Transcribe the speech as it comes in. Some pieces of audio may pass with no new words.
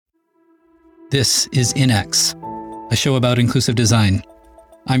This is InX, a show about inclusive design.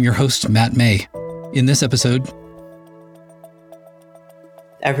 I'm your host, Matt May. In this episode,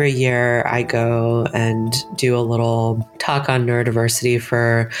 every year I go and do a little talk on neurodiversity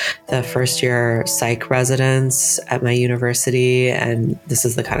for the first year psych residents at my university. And this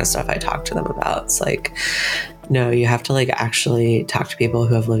is the kind of stuff I talk to them about. It's like, no, you have to actually talk to people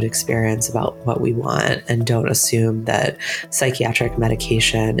who have lived experience about what we want, and don't assume that psychiatric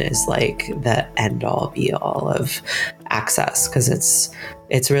medication is the end all be all of access, because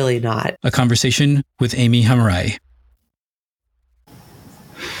it's really not. A conversation with Aimi Hamraie.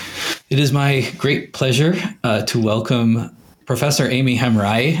 It is my great pleasure to welcome Professor Aimi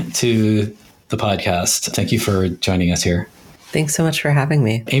Hamraie to the podcast. Thank you for joining us here. Thanks so much for having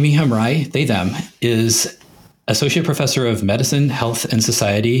me. Aimi Hamraie, they, them, is Associate Professor of Medicine, Health and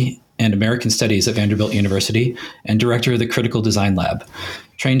Society and American Studies at Vanderbilt University and Director of the Critical Design Lab.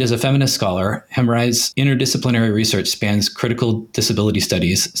 Trained as a feminist scholar, Hamraie's interdisciplinary research spans critical disability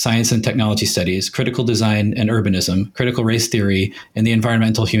studies, science and technology studies, critical design and urbanism, critical race theory, and the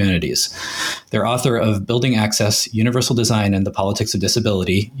environmental humanities. They're author of Building Access, Universal Design and the Politics of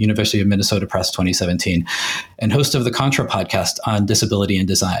Disability, University of Minnesota Press 2017, and host of the Contra podcast on disability and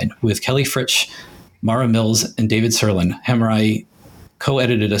design. With Kelly Fritsch, Mara Mills, and David Serlin, Hamraie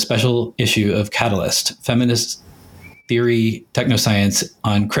co-edited a special issue of Catalyst, Feminist Theory Technoscience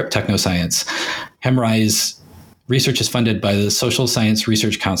on Cryptechnoscience. Hamraie's research is funded by the Social Science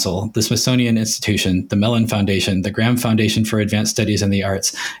Research Council, the Smithsonian Institution, the Mellon Foundation, the Graham Foundation for Advanced Studies in the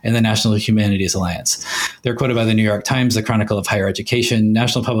Arts, and the National Humanities Alliance. They're quoted by the New York Times, the Chronicle of Higher Education,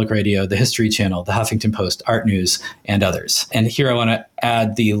 National Public Radio, the History Channel, the Huffington Post, Art News, and others. And here I want to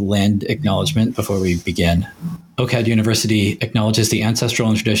add the land acknowledgement before we begin. OCAD University acknowledges the ancestral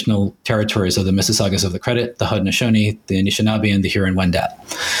and traditional territories of the Mississaugas of the Credit, the Haudenosaunee, the Anishinaabe, and the Huron-Wendat.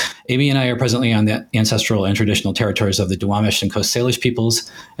 Aimi and I are presently on the ancestral and traditional territories of the Duwamish and Coast Salish peoples,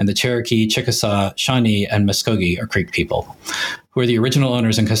 and the Cherokee, Chickasaw, Shawnee, and Muskogee or Creek people, who are the original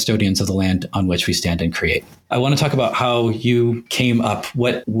owners and custodians of the land on which we stand and create. I want to talk about how you came up.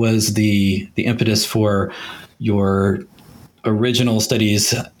 What was the impetus for your original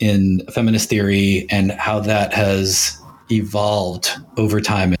studies in feminist theory and how that has evolved over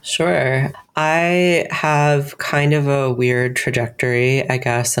time? Sure. I have kind of a weird trajectory, I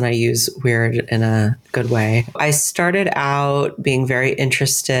guess, and I use weird in a good way. I started out being very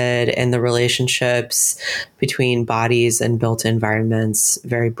interested in the relationships between bodies and built environments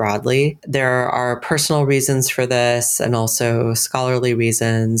very broadly. There are personal reasons for this and also scholarly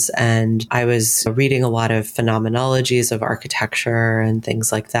reasons. And I was reading a lot of phenomenologies of architecture and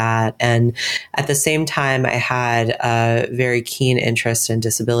things like that. And at the same time, I had a very keen interest in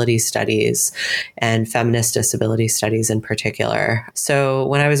disability studies and feminist disability studies in particular. So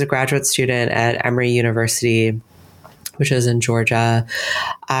when I was a graduate student at Emory University, which is in Georgia,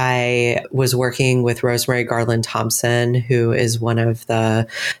 I was working with Rosemary Garland Thompson, who is one of the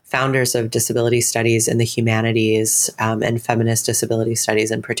founders of disability studies in the humanities and feminist disability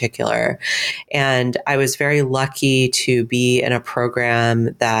studies in particular. And I was very lucky to be in a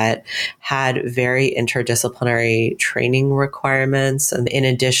program that had very interdisciplinary training requirements. And in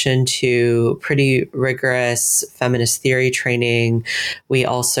addition to pretty rigorous feminist theory training, we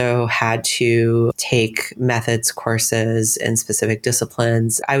also had to take methods courses in specific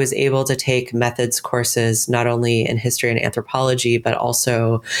disciplines. I was able to take methods courses not only in history and anthropology, but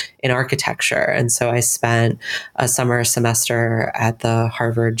also in architecture. And so I spent a summer semester at the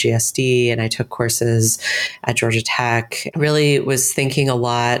Harvard GSD, and I took courses at Georgia Tech. Really was thinking a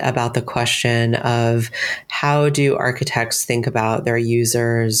lot about the question of how do architects think about their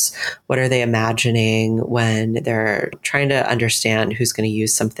users? What are they imagining when they're trying to understand who's going to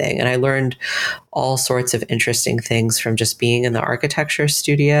use something? And I learned all sorts of interesting things from just being in the architecture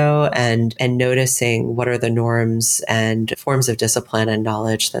studio and noticing what are the norms and forms of discipline and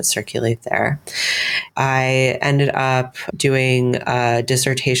knowledge that circulate there. I ended up doing a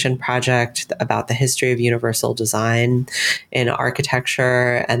dissertation project about the history of universal design in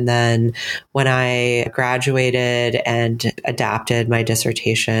architecture. And then when I graduated and adapted my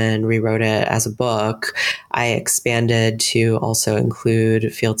dissertation, rewrote it as a book, I expanded to also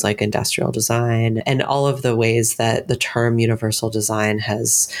include fields like industrial design and all of the ways that the term universal design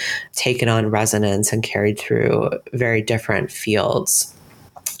has taken on resonance and carried through very different fields.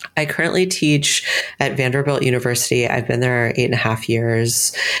 I currently teach at Vanderbilt University. I've been there 8.5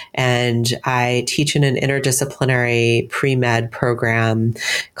 years, and I teach in an interdisciplinary pre-med program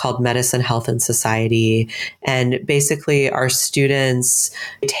called Medicine, Health, and Society. And basically, our students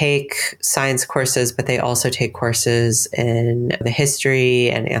take science courses, but they also take courses in the history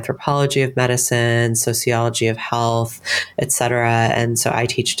and anthropology of medicine, sociology of health, etc. And so I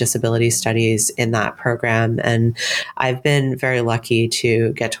teach disability studies in that program. And I've been very lucky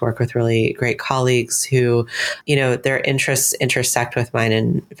to get to work with really great colleagues who, their interests intersect with mine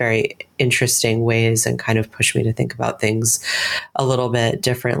in very interesting ways and kind of push me to think about things a little bit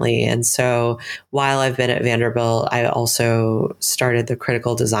differently. And so while I've been at Vanderbilt, I also started the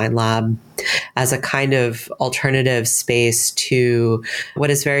Critical Design Lab as a kind of alternative space to what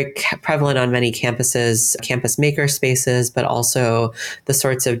is very prevalent on many campuses, campus maker spaces, but also the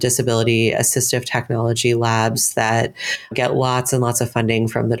sorts of disability assistive technology labs that get lots and lots of funding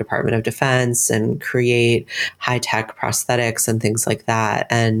from the Department of Defense and create high-tech prosthetics and things like that.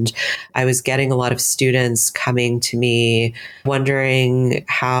 And I was getting a lot of students coming to me wondering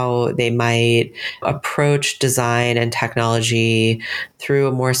how they might approach design and technology through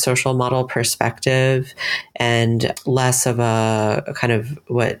a more social model perspective and less of a kind of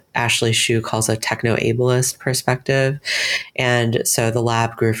what Ashley Shue calls a techno-ableist perspective. And so the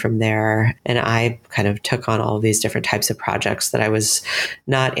lab grew from there, and I kind of took on all of these different types of projects that I was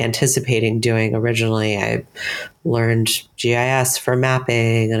not anticipating doing originally. I learned GIS for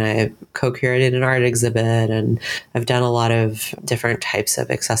mapping, and I co-curated an art exhibit, and I've done a lot of different types of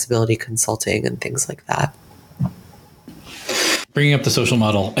accessibility consulting and things like that. Bringing up the social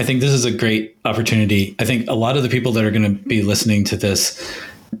model, I think this is a great opportunity. I think a lot of the people that are going to be listening to this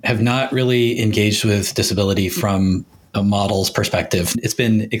have not really engaged with disability from a model's perspective. It's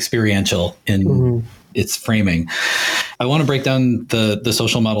been experiential in its framing. I want to break down the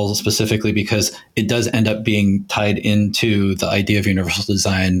social model specifically because it does end up being tied into the idea of universal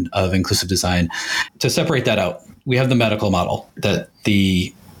design, of inclusive design. To separate that out, we have the medical model that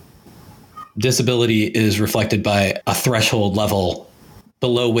the disability is reflected by a threshold level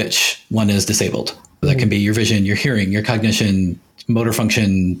below which one is disabled. That can be your vision, your hearing, your cognition, motor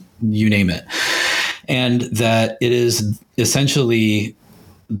function, you name it. And that it is essentially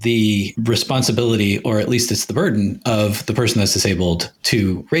the responsibility, or at least it's the burden of the person that's disabled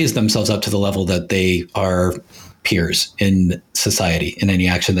to raise themselves up to the level that they are peers in society in any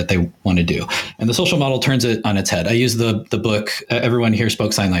action that they want to do. And the social model turns it on its head. I use the book, Everyone Here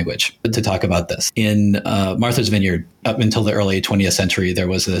Spoke Sign Language, to talk about this. In Martha's Vineyard, up until the early 20th century, there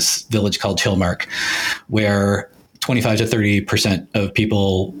was this village called Chilmark where 25 to 30% of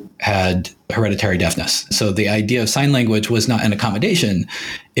people had hereditary deafness. So the idea of sign language was not an accommodation.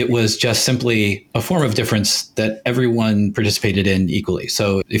 It was just simply a form of difference that everyone participated in equally.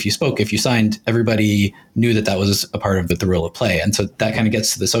 So if you spoke, if you signed, everybody knew that that was a part of the role of play. And so that kind of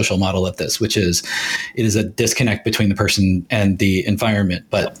gets to the social model of this, which is, it is a disconnect between the person and the environment,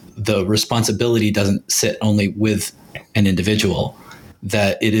 but the responsibility doesn't sit only with an individual,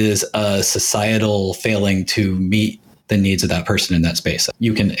 that it is a societal failing to meet the needs of that person in that space.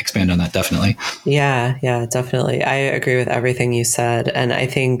 You can expand on that, definitely. Yeah, definitely. I agree with everything you said. And I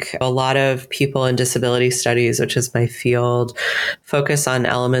think a lot of people in disability studies, which is my field, focus on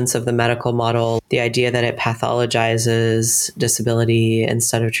elements of the medical model, the idea that it pathologizes disability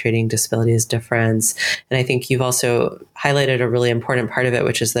instead of treating disability as difference. And I think you've also highlighted a really important part of it,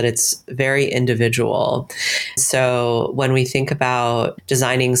 which is that it's very individual. So when we think about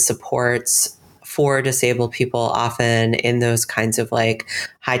designing supports for disabled people, often in those kinds of like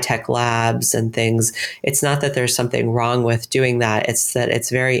high-tech labs and things, it's not that there's something wrong with doing that. It's that it's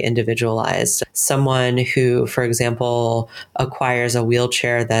very individualized. Someone who, for example, acquires a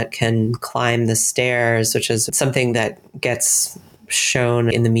wheelchair that can climb the stairs, which is something that gets shown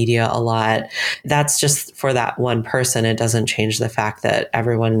in the media a lot, that's just for that one person. It doesn't change the fact that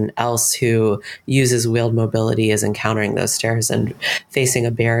everyone else who uses wheeled mobility is encountering those stairs and facing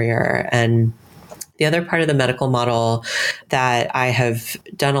a barrier. And the other part of the medical model that I have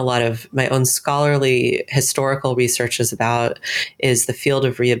done a lot of my own scholarly historical researches about is the field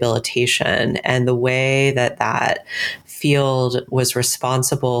of rehabilitation and the way that that field was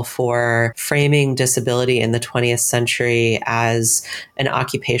responsible for framing disability in the 20th century as an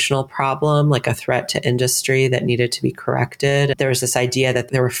occupational problem, like a threat to industry that needed to be corrected. There was this idea that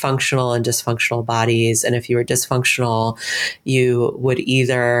there were functional and dysfunctional bodies. And if you were dysfunctional, you would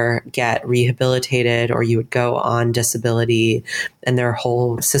either get rehabilitated created, or you would go on disability, and there are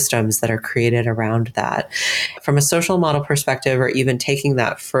whole systems that are created around that. From a social model perspective, or even taking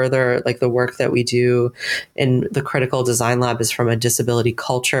that further, like the work that we do in the Critical Design Lab is from a disability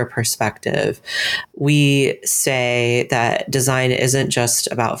culture perspective. We say that design isn't just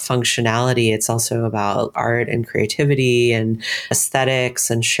about functionality, it's also about art and creativity and aesthetics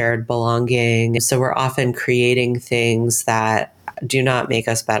and shared belonging. So we're often creating things that do not make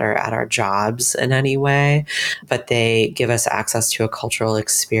us better at our jobs in any way, but they give us access to a cultural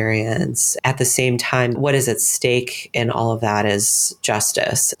experience. At the same time, what is at stake in all of that is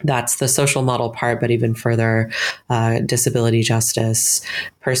justice. That's the social model part, but even further, disability justice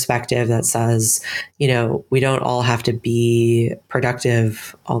perspective that says, we don't all have to be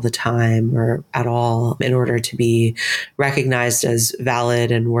productive all the time or at all in order to be recognized as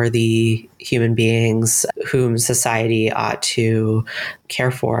valid and worthy human beings whom society ought to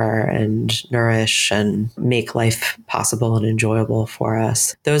care for and nourish and make life possible and enjoyable for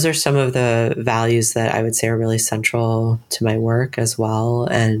us. Those are some of the values that I would say are really central to my work as well,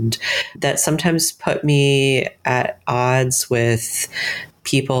 and that sometimes put me at odds with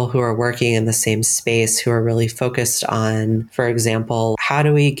people who are working in the same space who are really focused on, for example, how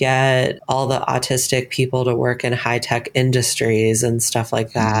do we get all the autistic people to work in high-tech industries and stuff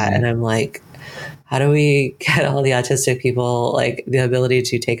like that? Mm-hmm. And I'm like, how do we get all the autistic people like the ability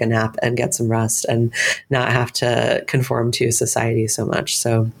to take a nap and get some rest and not have to conform to society so much?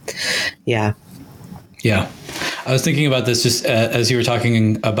 So, yeah. Yeah. I was thinking about this just as you were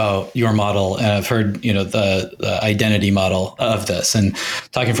talking about your model, and I've heard, the identity model of this, and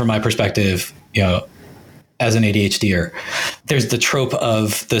talking from my perspective, as an ADHDer, there's the trope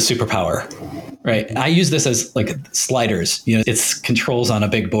of the superpower, right? I use this as like sliders, it's controls on a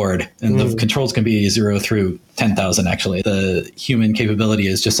big board, and the controls can be 0 through 10,000. Actually, the human capability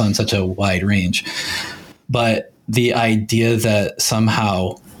is just on such a wide range, but the idea that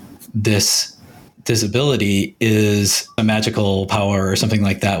somehow this disability is a magical power or something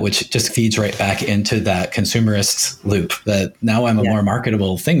like that, which just feeds right back into that consumerist loop that now I'm a more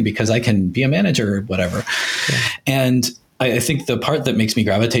marketable thing because I can be a manager or whatever. Yeah. And I think the part that makes me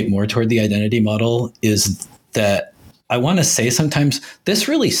gravitate more toward the identity model is that I want to say sometimes this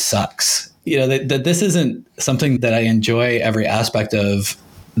really sucks, that this isn't something that I enjoy every aspect of.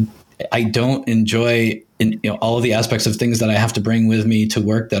 I don't enjoy all of the aspects of things that I have to bring with me to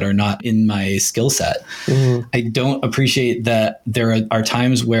work that are not in my skill set. Mm-hmm. I don't appreciate that there are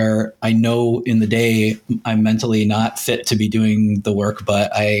times where I know in the day I'm mentally not fit to be doing the work,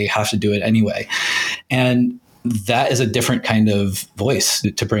 but I have to do it anyway. And that is a different kind of voice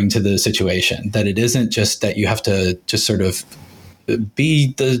to bring to the situation, that it isn't just that you have to just sort of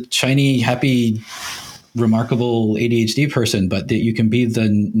be the shiny, happy, remarkable ADHD person, but that you can be the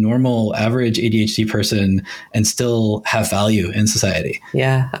normal average ADHD person and still have value in society.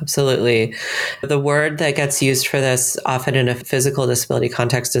 Yeah, absolutely. The word that gets used for this often in a physical disability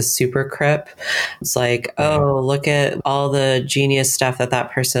context is super crip. It's like, oh, look at all the genius stuff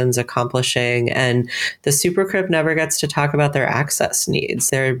that person's accomplishing. And the super crip never gets to talk about their access needs.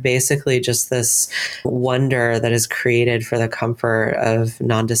 They're basically just this wonder that is created for the comfort of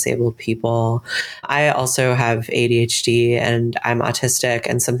non-disabled people. I also have ADHD and I'm autistic,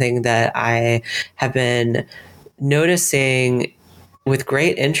 and something that I have been noticing with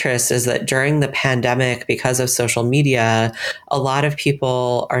great interest is that during the pandemic, because of social media, a lot of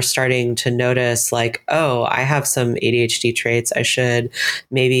people are starting to notice like, oh, I have some ADHD traits. I should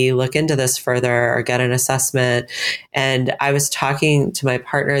maybe look into this further or get an assessment. And I was talking to my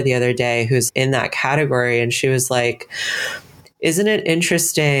partner the other day who's in that category, and she was like, isn't it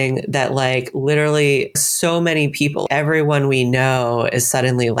interesting that like literally so many people, everyone we know is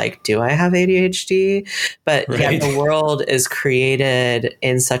suddenly like, do I have ADHD? But yet the world is created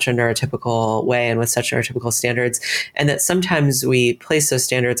in such a neurotypical way and with such neurotypical standards. And that sometimes we place those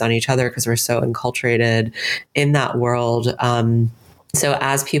standards on each other because we're so enculturated in that world. So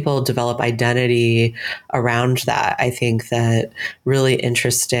as people develop identity around that, I think that really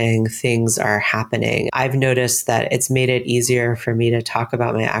interesting things are happening. I've noticed that it's made it easier for me to talk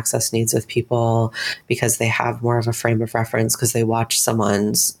about my access needs with people because they have more of a frame of reference because they watch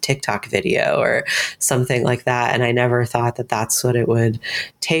someone's TikTok video or something like that. And I never thought that that's what it would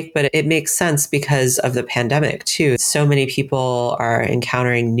take, but it makes sense because of the pandemic too. So many people are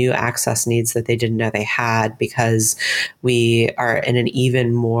encountering new access needs that they didn't know they had because we are in an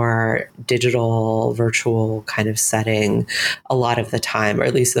even more digital, virtual kind of setting a lot of the time, or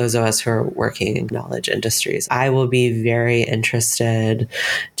at least those of us who are working in knowledge industries. I will be very interested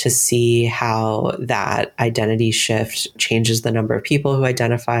to see how that identity shift changes the number of people who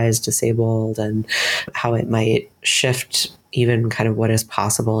identify as disabled and how it might shift even kind of what is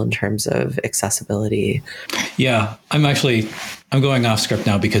possible in terms of accessibility. Yeah, I'm going off script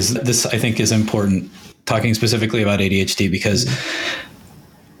now because this, I think, is important, talking specifically about ADHD, because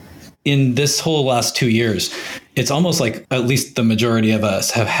in this whole last 2 years, it's almost like at least the majority of us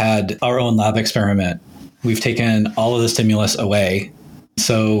have had our own lab experiment. We've taken all of the stimulus away.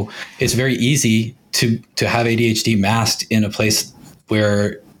 So it's very easy to have ADHD masked in a place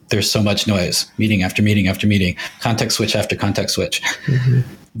where there's so much noise, meeting after meeting after meeting, context switch after context switch,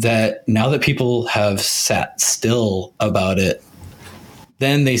 that now that people have sat still about it,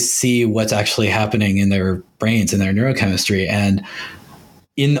 then they see what's actually happening in their brains, in their neurochemistry. And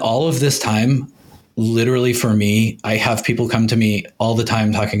in all of this time, literally for me, I have people come to me all the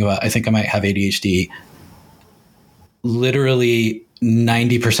time talking about, I think I might have ADHD. Literally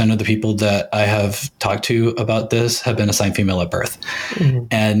 90% of the people that I have talked to about this have been assigned female at birth.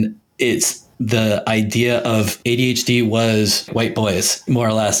 And it's the idea of ADHD was white boys, more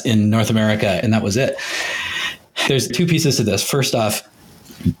or less, in North America, and that was it. There's two pieces to this. First off,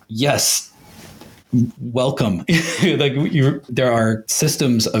 yes, welcome. There are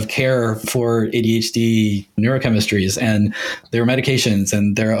systems of care for ADHD neurochemistries, and there are medications,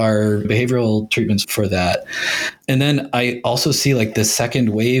 and there are behavioral treatments for that. And then I also see like the second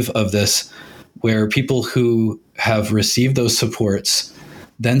wave of this, where people who have received those supports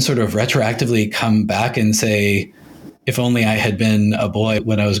then sort of retroactively come back and say, if only I had been a boy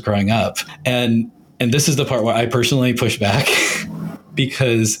when I was growing up. And this is the part where I personally push back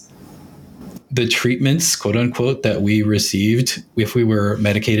because the treatments, quote unquote, that we received, if we were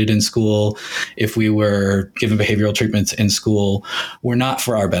medicated in school, if we were given behavioral treatments in school, were not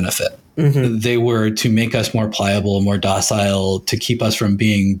for our benefit. They were to make us more pliable, more docile, to keep us from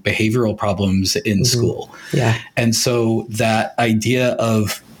being behavioral problems in school. Yeah. And so that idea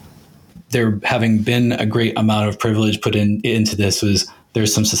of there having been a great amount of privilege put into this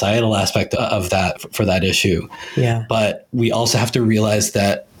there's some societal aspect of that for that issue. Yeah. But we also have to realize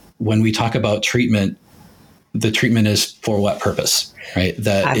that when we talk about treatment, the treatment is for what purpose, right?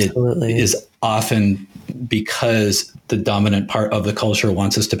 That Absolutely. It is often because the dominant part of the culture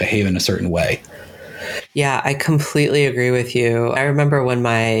wants us to behave in a certain way. Yeah, I completely agree with you. I remember when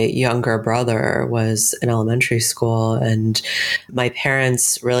my younger brother was in elementary school and my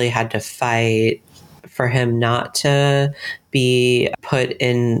parents really had to fight for him not to be put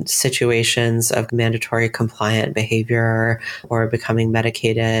in situations of mandatory compliant behavior or becoming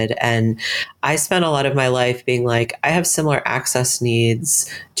medicated. And I spent a lot of my life being like, I have similar access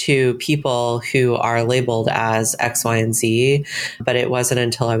needs to people who are labeled as X, Y, and Z. But it wasn't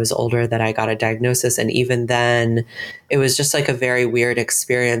until I was older that I got a diagnosis. And even then, it was just like a very weird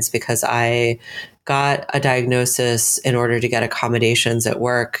experience because I got a diagnosis in order to get accommodations at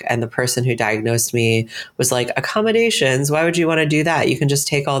work. And the person who diagnosed me was like, accommodations? Why would you want to do that? You can just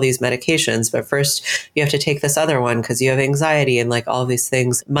take all these medications, but first you have to take this other one because you have anxiety and like all these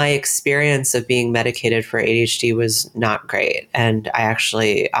things. My experience of being medicated for ADHD was not great. And I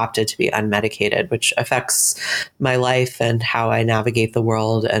actually opted to be unmedicated, which affects my life and how I navigate the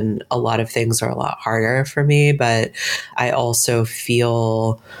world. And a lot of things are a lot harder for me, but I also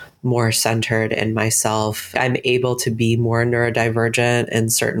feel more centered in myself. I'm able to be more neurodivergent in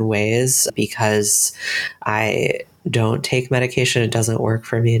certain ways because I don't take medication. It doesn't work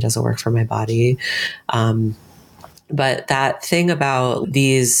for me. It doesn't work for my body. But that thing about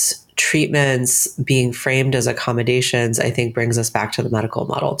these treatments being framed as accommodations, I think brings us back to the medical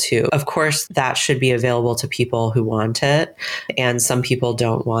model too. Of course, that should be available to people who want it, and some people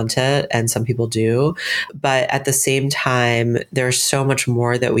don't want it, and some people do. But at the same time, there's so much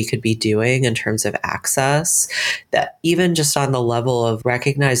more that we could be doing in terms of access, that even just on the level of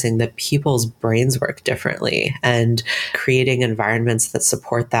recognizing that people's brains work differently and creating environments that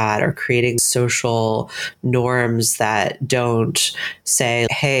support that, or creating social norms that don't say,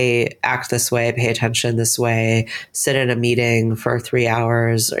 hey, act this way, pay attention this way, sit in a meeting for 3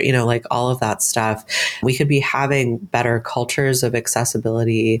 hours, or, like all of that stuff. We could be having better cultures of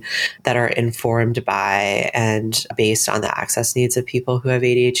accessibility that are informed by and based on the access needs of people who have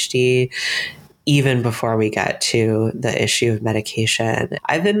ADHD. even before we get to the issue of medication.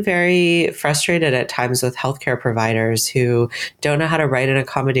 I've been very frustrated at times with healthcare providers who don't know how to write an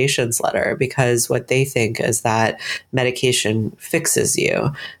accommodations letter because what they think is that medication fixes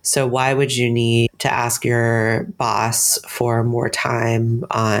you. So why would you need to ask your boss for more time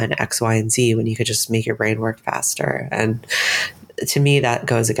on X, Y, and Z when you could just make your brain work faster? And to me, that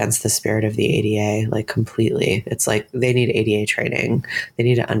goes against the spirit of the ADA, like completely. It's like they need ADA training. They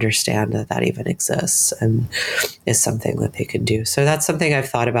need to understand that that even exists and is something that they can do. So that's something I've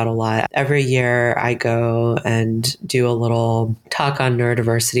thought about a lot. Every year I go and do a little talk on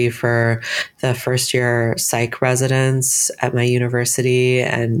neurodiversity for the first year psych residents at my university.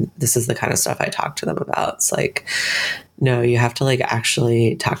 And this is the kind of stuff I talk to them about. It's like, no, you have to like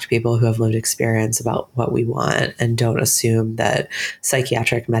actually talk to people who have lived experience about what we want and don't assume that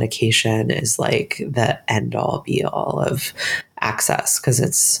psychiatric medication is like the end all be all of access, because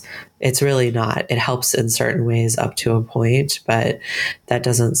it's really not. It helps in certain ways up to a point, but that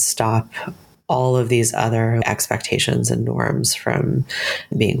doesn't stop all of these other expectations and norms from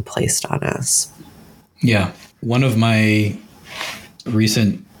being placed on us. Yeah. One of my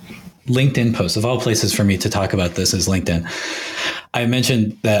recent LinkedIn posts, of all places for me to talk about this, is LinkedIn. I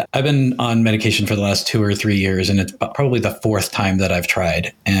mentioned that I've been on medication for the last 2 or 3 years, and it's probably the fourth time that I've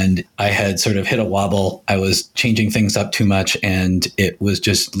tried. And I had sort of hit a wobble. I was changing things up too much, and it was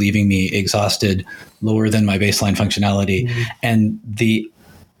just leaving me exhausted, lower than my baseline functionality. Mm-hmm. And the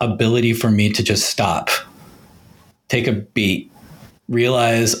ability for me to just stop, take a beat,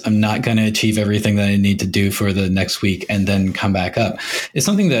 realize I'm not going to achieve everything that I need to do for the next week and then come back up. It's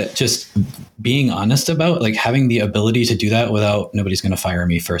something that just being honest about, like having the ability to do that without nobody's going to fire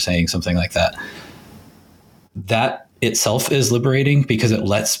me for saying something like that. That itself is liberating because it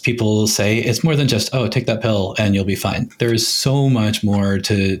lets people say it's more than just, oh, take that pill and you'll be fine. There's so much more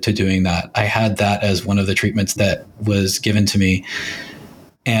to doing that. I had that as one of the treatments that was given to me,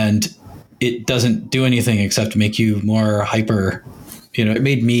 and it doesn't do anything except make you more hyper. It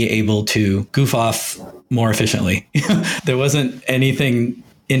made me able to goof off more efficiently. There wasn't anything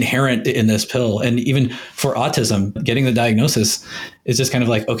inherent in this pill. And even for autism, getting the diagnosis is just kind of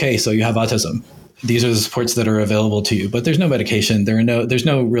like, okay, so you have autism. These are the supports that are available to you, but there's no medication. There's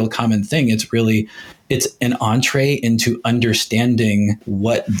no real common thing. It's an entree into understanding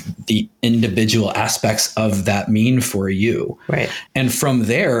what the individual aspects of that mean for you. Right. And from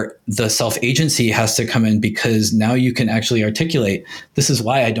there, the self-agency has to come in, because now you can actually articulate, this is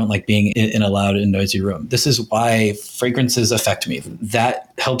why I don't like being in a loud and noisy room. This is why fragrances affect me.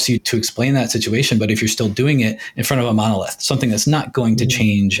 That helps you to explain that situation. But if you're still doing it in front of a monolith, something that's not going to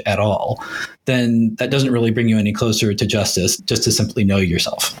change at all, then that doesn't really bring you any closer to justice, just to simply know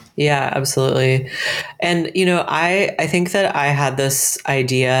yourself. Yeah, absolutely. And, I think that I had this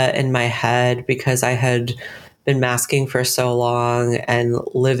idea in my head because I had been masking for so long and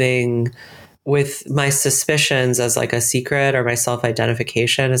living with my suspicions as like a secret, or my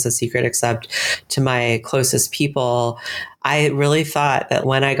self-identification as a secret, except to my closest people. I really thought that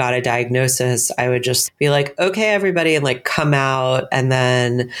when I got a diagnosis, I would just be like, okay, everybody, and like come out. And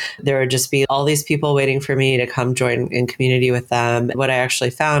then there would just be all these people waiting for me to come join in community with them. What I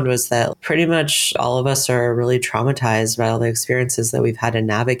actually found was that pretty much all of us are really traumatized by all the experiences that we've had to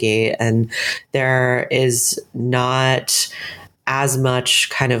navigate. And there is not as much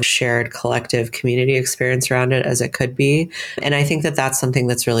kind of shared collective community experience around it as it could be. And I think that that's something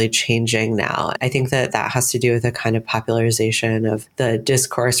that's really changing now. I think that that has to do with a kind of popularization of the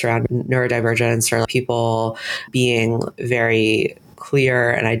discourse around neurodivergence, or people being very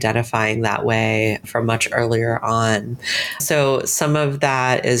clear and identifying that way from much earlier on. So some of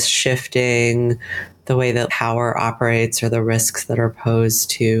that is shifting the way that power operates, or the risks that are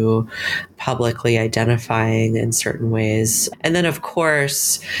posed to publicly identifying in certain ways. And then, of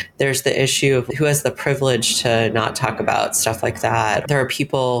course, there's the issue of who has the privilege to not talk about stuff like that. There are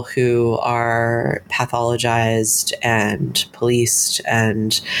people who are pathologized and policed,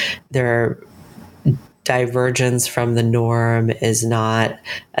 and their divergence from the norm is not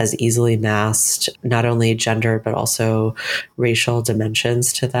as easily masked, not only gender, but also racial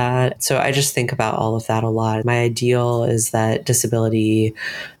dimensions to that. So I just think about all of that a lot. My ideal is that disability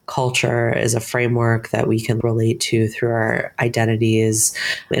culture is a framework that we can relate to through our identities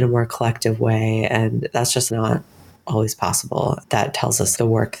in a more collective way. And that's just not always possible. That tells us the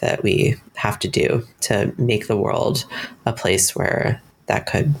work that we have to do to make the world a place where that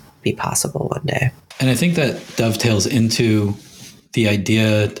could be possible one day. And I think that dovetails into the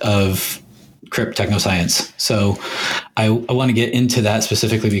idea of crypt technoscience. So I want to get into that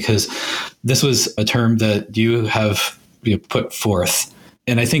specifically because this was a term that you have put forth.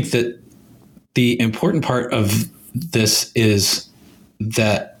 And I think that the important part of this is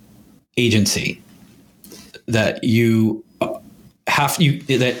that agency, that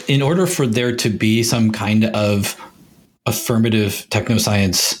that in order for there to be some kind of affirmative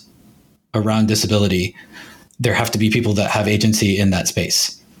technoscience around disability, there have to be people that have agency in that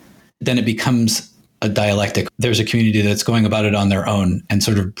space. Then it becomes a dialectic. There's a community that's going about it on their own and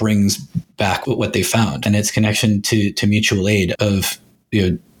sort of brings back what they found, and its connection to mutual aid of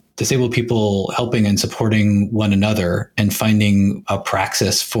disabled people helping and supporting one another and finding a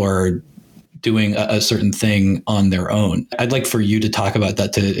praxis for doing a certain thing on their own. I'd like for you to talk about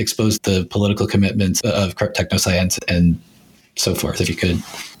that, to expose the political commitments of technoscience and so forth, if you could.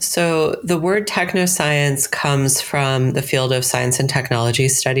 So the word technoscience comes from the field of science and technology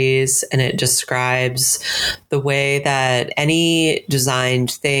studies, and it describes the way that any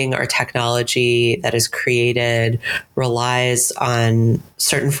designed thing or technology that is created relies on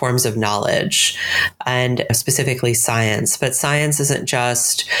certain forms of knowledge, and specifically science. But science isn't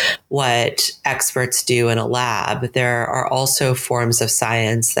just what experts do in a lab. There are also forms of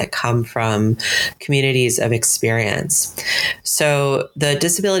science that come from communities of experience. So the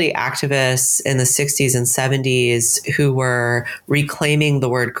disability activists in the 60s and 70s who were reclaiming the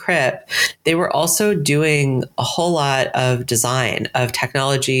word CRIP, they were also doing a whole lot of design, of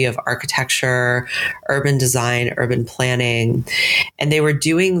technology, of architecture, urban design, urban planning. And they were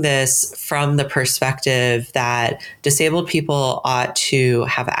doing this from the perspective that disabled people ought to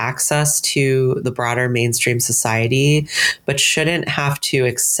have access to the broader mainstream society, but shouldn't have to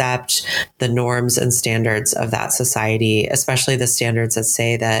accept the norms and standards of that society, especially the standards that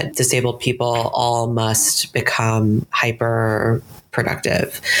say that disabled people all must become hyper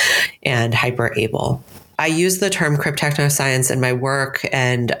productive and hyper able. I use the term cryptechnoscience in my work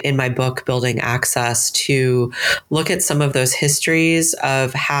and in my book, Building Access, to look at some of those histories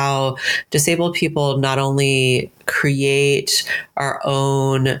of how disabled people not only create our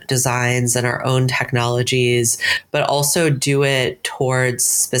own designs and our own technologies, but also do it towards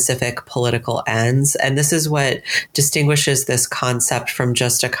specific political ends. And this is what distinguishes this concept from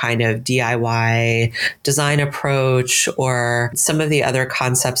just a kind of DIY design approach or some of the other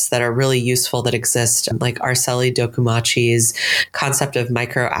concepts that are really useful that exist, like Arceli Dokumachi's concept of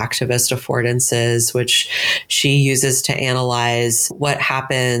microactivist affordances, which she uses to analyze what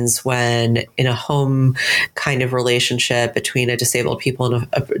happens when in a home kind of relationship between a disabled people and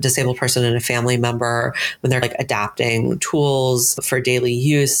a disabled person and a family member, when they're like adapting tools for daily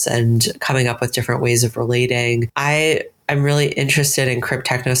use and coming up with different ways of relating. I'm really interested in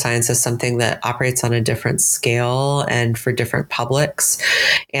cryptechnoscience as something that operates on a different scale and for different publics,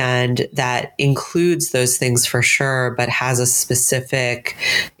 and that includes those things for sure, but has a specific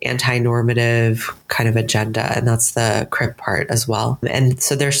anti-normative kind of agenda, and that's the crypt part as well. And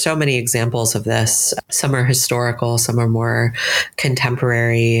so there's so many examples of this. Some are historical, some are more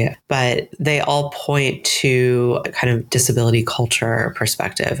contemporary, but they all point to a kind of disability culture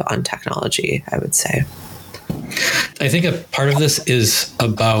perspective on technology, I would say. I think a part of this is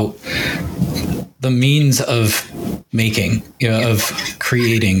about the means of making, of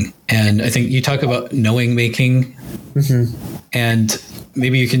creating. And I think you talk about knowing making. Mm-hmm. And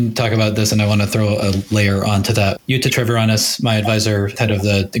maybe you can talk about this, and I want to throw a layer onto that. Jutta Treviranus, my advisor, head of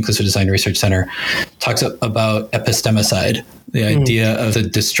the Inclusive Design Research Center, talks about epistemicide, the idea of the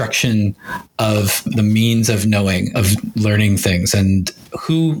destruction of the means of knowing, of learning things, and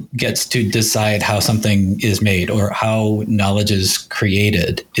who gets to decide how something is made or how knowledge is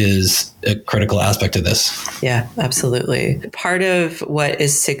created is a critical aspect of this. Yeah, absolutely. Part of what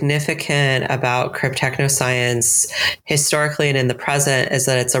is significant about cryptechnoscience historically and in the present is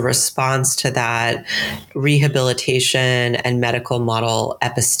that it's a response to that rehabilitation and medical model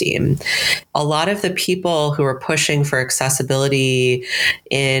episteme. A lot of the people who are pushing for accessibility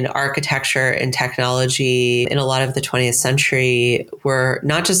in architecture and technology in a lot of the 20th century were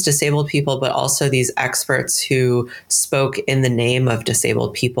not just disabled people, but also these experts who spoke in the name of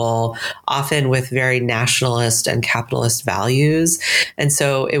disabled people, often with very nationalist and capitalist values. And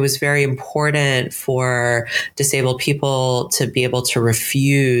so it was very important for disabled people to be able to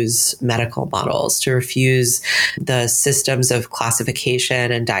refuse medical models, to refuse the systems of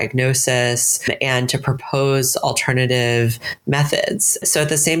classification and diagnosis, and to propose alternative methods. So at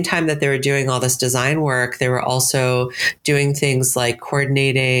the same time that they were doing all this design work, they were also doing things like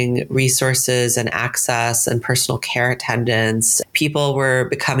coordinating resources and access and personal care attendance. People were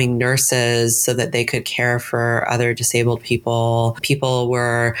becoming nurses so that they could care for other disabled people. People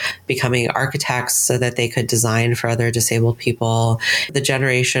were becoming architects so that they could design for other disabled people. The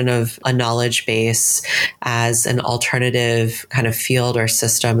generation of a knowledge base as as an alternative kind of field or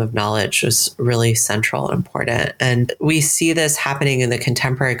system of knowledge was really central and important. And we see this happening in the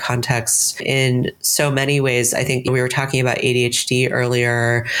contemporary context in so many ways. I think we were talking about ADHD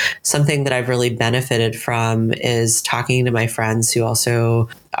earlier. Something that I've really benefited from is talking to my friends who also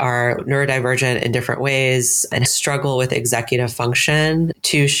are neurodivergent in different ways and struggle with executive function,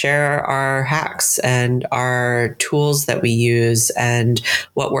 to share our hacks and our tools that we use and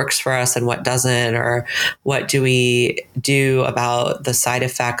what works for us and what doesn't, or what do we do about the side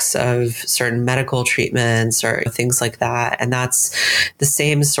effects of certain medical treatments or things like that. And that's the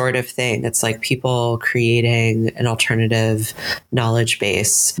same sort of thing. It's like people creating an alternative knowledge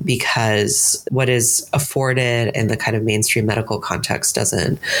base because what is afforded in the kind of mainstream medical context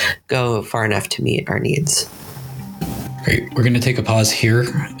doesn't go far enough to meet our needs. Great. We're going to take a pause here,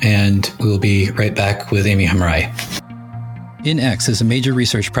 and we'll be right back with Aimi Hamraie. InX is a major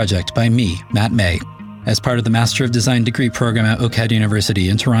research project by me, Matt May, as part of the Master of Design degree program at OCAD University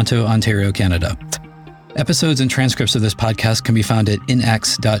in Toronto, Ontario, Canada. Episodes and transcripts of this podcast can be found at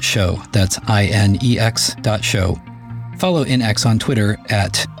inex.show. That's INEX.show. Follow InX on Twitter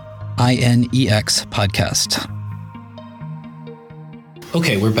at INEX Podcast.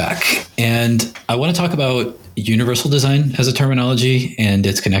 Okay, we're back. And I want to talk about universal design as a terminology and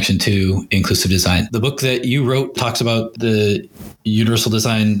its connection to inclusive design. The book that you wrote talks about the universal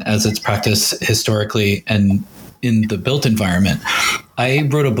design as its practice historically and in the built environment. I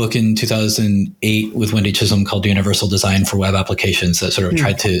wrote a book in 2008 with Wendy Chisholm called Universal Design for Web Applications that sort of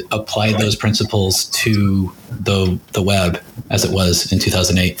tried to apply those principles to the web as it was in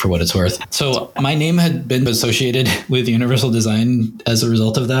 2008, for what it's worth. So my name had been associated with universal design as a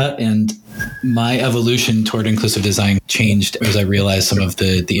result of that. And my evolution toward inclusive design changed as I realized some of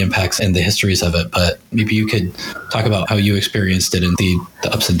the impacts and the histories of it. But maybe you could talk about how you experienced it and the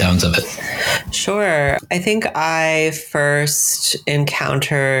ups and downs of it. Sure. I think I first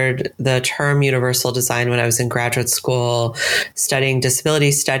encountered the term universal design when I was in graduate school studying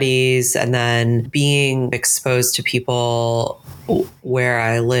disability studies and then being exposed to people where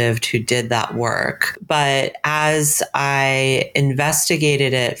I lived who did that work. But as I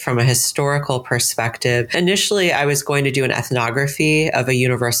investigated it from a historical perspective, initially I was going to do an ethnography of a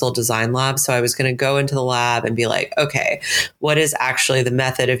universal design lab. So I was going to go into the lab and be like, okay, what is actually the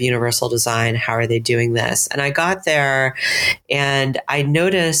method of universal design? How are they doing this? And I got there and I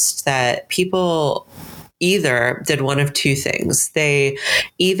noticed that people either did one of two things. They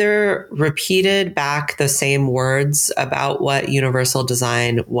either repeated back the same words about what universal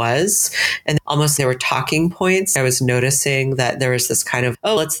design was, and almost they were talking points. I was noticing that there was this kind of,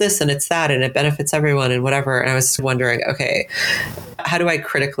 oh, it's this and it's that, and it benefits everyone and whatever. And I was wondering, okay, how do I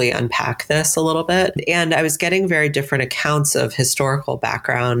critically unpack this a little bit? And I was getting very different accounts of historical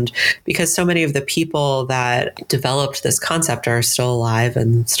background because so many of the people that developed this concept are still alive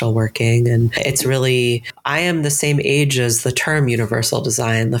and still working. And it's really, I am the same age as the term universal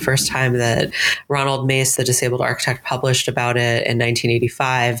design. The first time that Ronald Mace, the disabled architect, published about it in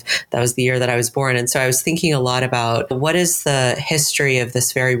 1985, that was the year that I was born. And so I was thinking a lot about what is the history of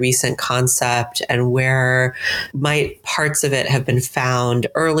this very recent concept and where might parts of it have been found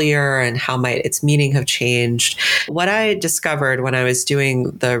earlier and how might its meaning have changed. What I discovered when I was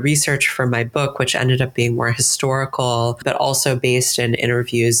doing the research for my book, which ended up being more historical, but also based in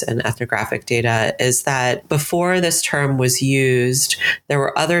interviews and ethnographic data, is that before this term was used, there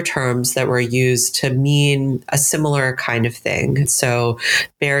were other terms that were used to mean a similar kind of thing. So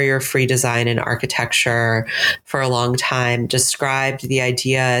barrier-free design in architecture for a long time described the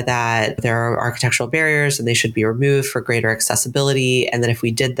idea that there are architectural barriers and they should be removed for greater accessibility. And then if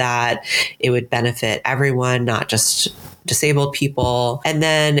we did that, it would benefit everyone, not just disabled people. And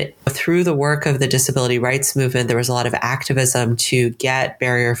then through the work of the disability rights movement, there was a lot of activism to get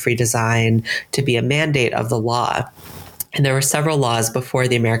barrier-free design to be a mandate of the law. And there were several laws before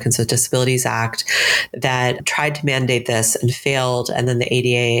the Americans with Disabilities Act that tried to mandate this and failed. And then the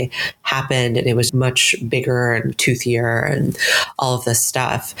ADA happened and it was much bigger and toothier and all of this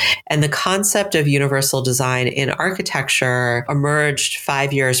stuff. And the concept of universal design in architecture emerged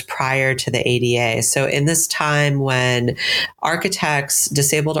 5 years prior to the ADA. So in this time when architects,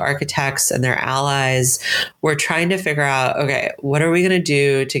 disabled architects and their allies were trying to figure out, okay, what are we going to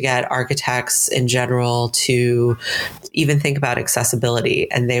do to get architects in general to even think about accessibility.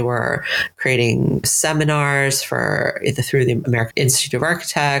 And they were creating seminars through the American Institute of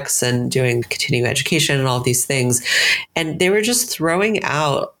Architects and doing continuing education and all of these things. And they were just throwing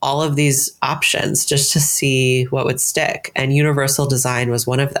out all of these options just to see what would stick. And universal design was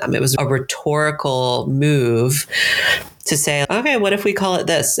one of them. It was a rhetorical move to say, okay, what if we call it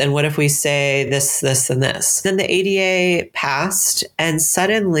this? And what if we say this, this, and this? Then the ADA passed, and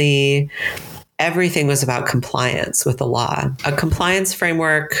suddenly everything was about compliance with the law. A compliance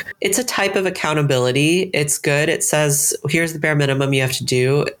framework, it's a type of accountability. It's good. It says, here's the bare minimum you have to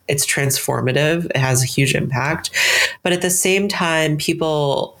do. It's transformative. It has a huge impact. But at the same time,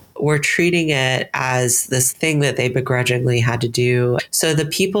 people were treating it as this thing that they begrudgingly had to do. So the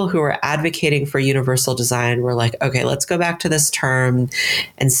people who were advocating for universal design were like, okay, let's go back to this term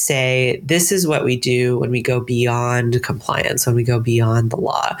and say, this is what we do when we go beyond compliance, when we go beyond the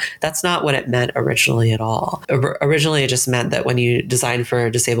law. That's not what it meant originally at all. Originally, it just meant that when you design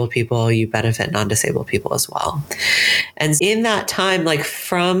for disabled people, you benefit non-disabled people as well. And in that time, like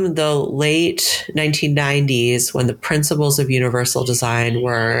from the late 1990s, when the principles of universal design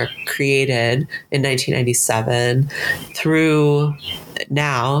were created in 1997 through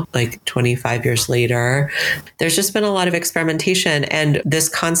now, like 25 years later, there's just been a lot of experimentation. And this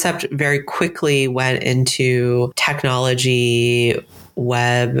concept very quickly went into technology,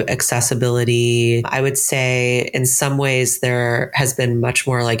 web accessibility. I would say in some ways there has been much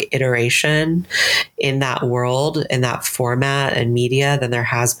more like iteration in that world, in that format and media than there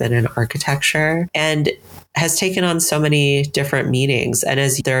has been in architecture. And has taken on so many different meanings. And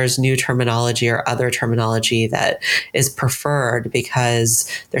as there's new terminology or other terminology that is preferred because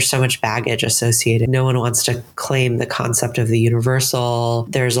there's so much baggage associated. No one wants to claim the concept of the universal.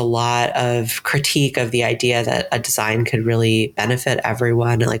 There's a lot of critique of the idea that a design could really benefit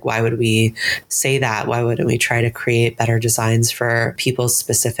everyone. Like, why would we say that? Why wouldn't we try to create better designs for people's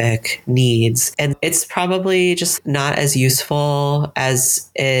specific needs? And it's probably just not as useful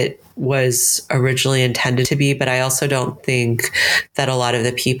as it was originally intended to be. But I also don't think that a lot of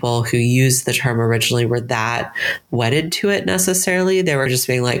the people who used the term originally were that wedded to it necessarily. They were just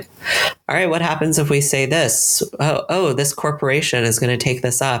being like, all right, what happens if we say this? Oh, this corporation is going to take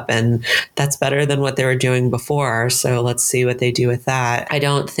this up, and that's better than what they were doing before. So let's see what they do with that. I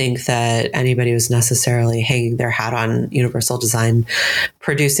don't think that anybody was necessarily hanging their hat on universal design,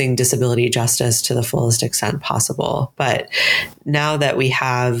 producing disability justice to the fullest extent possible. But now that we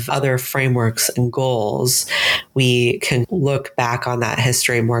have other frameworks and goals, we can look back on that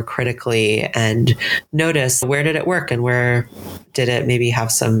history more critically and notice, where did it work and where did it maybe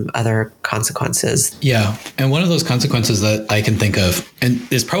have some other consequences? Yeah. And one of those consequences that I can think of, and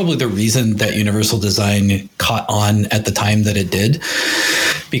is probably the reason that universal design caught on at the time that it did,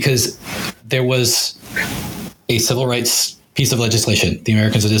 because there was a civil rights piece of legislation, the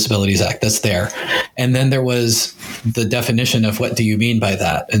Americans with Disabilities Act, that's there. And then there was the definition of what do you mean by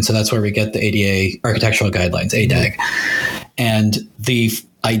that? And so that's where we get the ADA architectural guidelines, ADAG. And the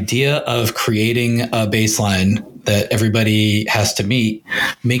idea of creating a baseline that everybody has to meet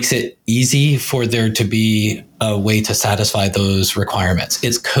makes it easy for there to be a way to satisfy those requirements.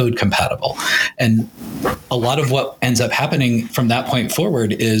 It's code compatible. And a lot of what ends up happening from that point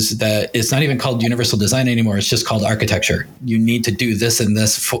forward is that it's not even called universal design anymore. It's just called architecture. You need to do this and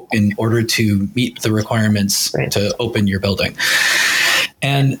this in order to meet the requirements to open your building.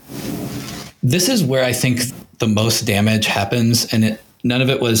 And this is where I think the most damage happens. And none of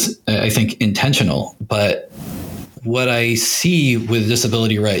it was, I think, intentional. But what I see with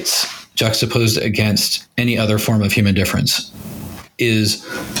disability rights juxtaposed against any other form of human difference is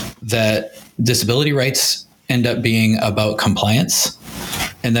that disability rights end up being about compliance,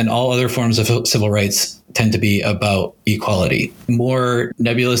 and then all other forms of civil rights tend to be about equality, more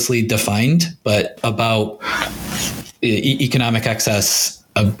nebulously defined, but about economic access,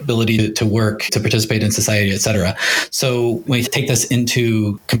 ability to work, to participate in society, et cetera. So when we take this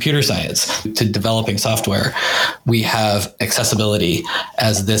into computer science, to developing software, we have accessibility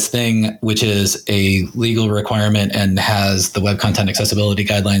as this thing, which is a legal requirement and has the Web Content Accessibility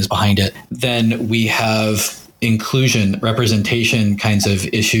Guidelines behind it. Then we have inclusion, representation kinds of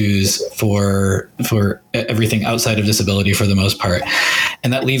issues for everything outside of disability for the most part.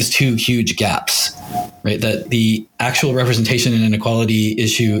 And that leaves two huge gaps, right? That the actual representation and inequality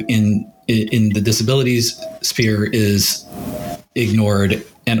issue in the disabilities sphere is ignored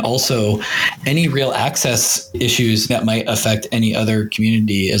And also, any real access issues that might affect any other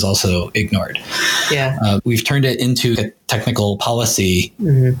community is also ignored. Yeah. We've turned it into a technical policy.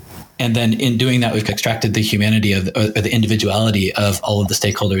 Mm-hmm. And then in doing that, we've extracted the humanity of or the individuality of all of the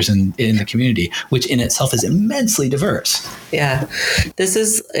stakeholders in the community, which in itself is immensely diverse. Yeah, this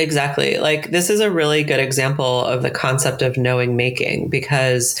is exactly this is a really good example of the concept of knowing making,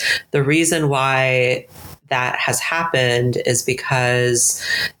 because the reason why that has happened is because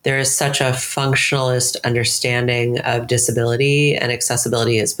there is such a functionalist understanding of disability, and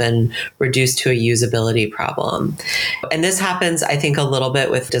accessibility has been reduced to a usability problem. And this happens, I think, a little bit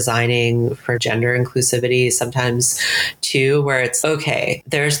with designing for gender inclusivity sometimes too, where it's, okay,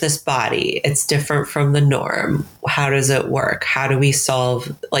 there's this body, it's different from the norm. How does it work? How do we solve,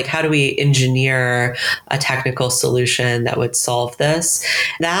 how do we engineer a technical solution that would solve this?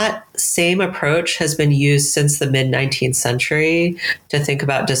 That same approach has been used since the mid-19th century to think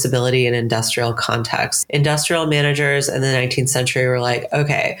about disability in industrial contexts. Industrial managers in the 19th century were like,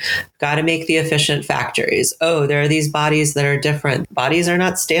 okay, got to make the efficient factories. Oh, there are these bodies that are different. Bodies are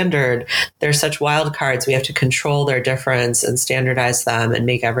not standard. They're such wild cards. We have to control their difference and standardize them and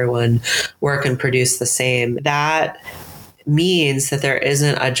make everyone work and produce the same. That means that there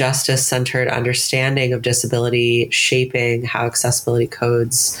isn't a justice-centered understanding of disability shaping how accessibility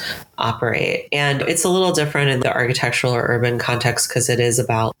codes operate. And it's a little different in the architectural or urban context, because it is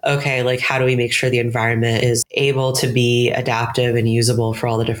about, okay, how do we make sure the environment is able to be adaptive and usable for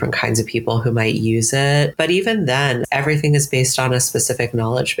all the different kinds of people who might use it. But even then, everything is based on a specific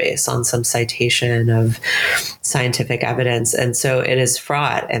knowledge base, on some citation of scientific evidence. And so it is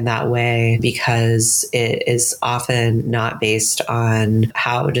fraught in that way, because it is often not based on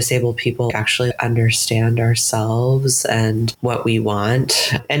how disabled people actually understand ourselves and what we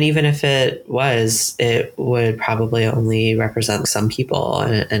want. And even if it was, it would probably only represent some people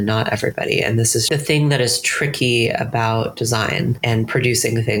and not everybody. And this is the thing that is tricky about design and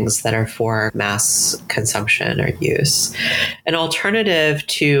producing things that are for mass consumption or use. An alternative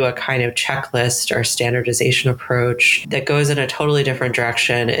to a kind of checklist or standardization approach that goes in a totally different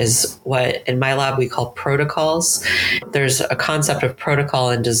direction is what in my lab we call protocols. There's a concept of protocol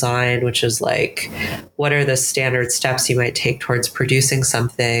in design, which is what are the standard steps you might take towards producing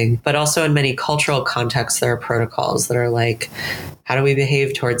something? But also in many cultural contexts, there are protocols that are how do we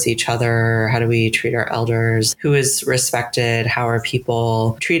behave towards each other? How do we treat our elders? Who is respected? How are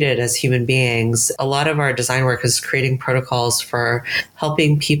people treated as human beings? A lot of our design work is creating protocols for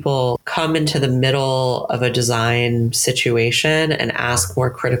helping people come into the middle of a design situation and ask more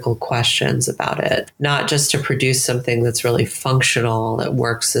critical questions about it, not just to produce something that's really functional, that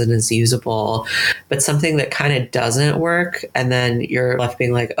works and is usable, but something that kind of doesn't work. And then you're left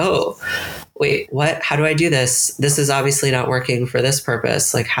being oh, wait, what? How do I do this? This is obviously not working for this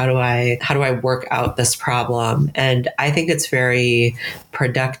purpose. How do I work out this problem? And I think it's very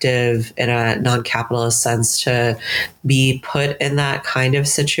productive in a non-capitalist sense to be put in that kind of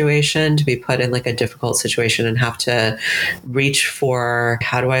situation, to be put in a difficult situation and have to reach for,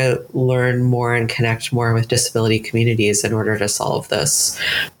 how do I learn more and connect more with disability communities in order to solve this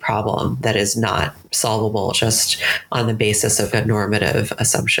problem that is not solvable just on the basis of a normative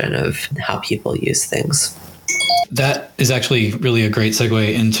assumption of how people use things. That is actually really a great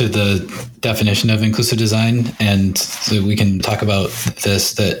segue into the definition of inclusive design. And so we can talk about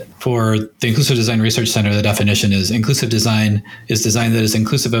this, that for the Inclusive Design Research Center, the definition is inclusive design is design that is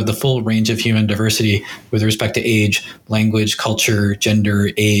inclusive of the full range of human diversity with respect to age, language, culture, gender,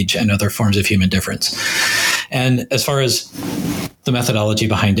 age, and other forms of human difference. And as far as the methodology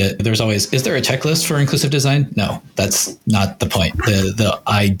behind it, there's always, is there a checklist for inclusive design? No, that's not the point. The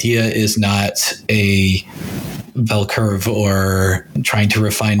idea is not a bell curve or trying to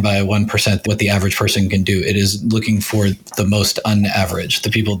refine by 1% what the average person can do. It is looking for the most unaverage, the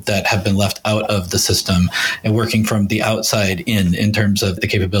people that have been left out of the system, and working from the outside in terms of the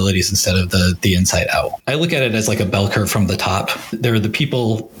capabilities instead of the inside out. I look at it as a bell curve from the top. There are the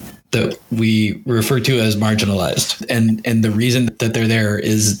people that we refer to as marginalized. And the reason that they're there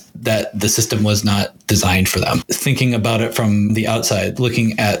is that the system was not designed for them. Thinking about it from the outside,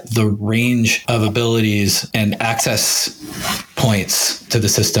 looking at the range of abilities and access points to the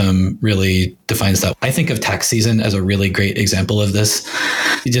system really defines that. I think of tax season as a really great example of this.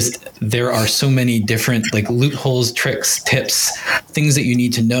 There are so many different loopholes, tricks, tips, things that you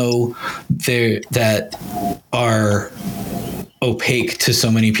need to know there that are opaque to so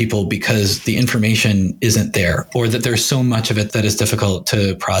many people because the information isn't there, or that there's so much of it that is difficult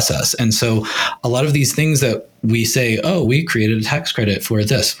to process. And so a lot of these things that we say, oh, we created a tax credit for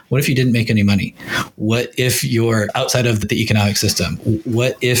this. What if you didn't make any money? What if you're outside of the economic system?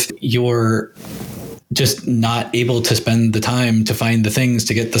 What if you're just not able to spend the time to find the things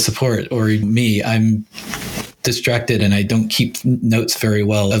to get the support? Or me, I'm distracted and I don't keep notes very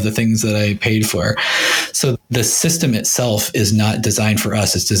well of the things that I paid for. So the system itself is not designed for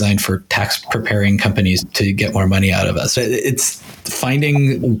us. It's designed for tax preparing companies to get more money out of us. It's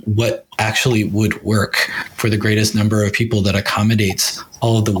finding what actually would work for the greatest number of people that accommodates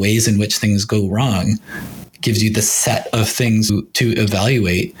all of the ways in which things go wrong, gives you the set of things to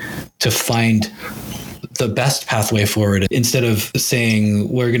evaluate to find the best pathway forward, instead of saying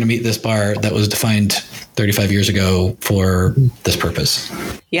we're going to meet this bar that was defined 35 years ago for this purpose.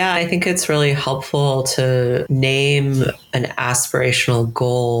 Yeah, I think it's really helpful to name an aspirational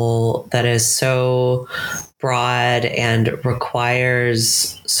goal that is so broad and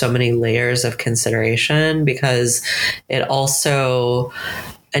requires so many layers of consideration, because it also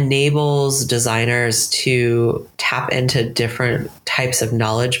enables designers to tap into different types of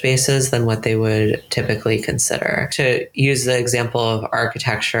knowledge bases than what they would typically consider. To use the example of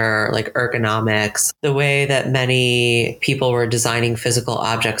architecture, like ergonomics, the way that many people were designing physical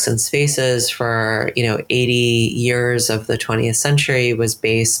objects and spaces for, 80 years of the 20th century was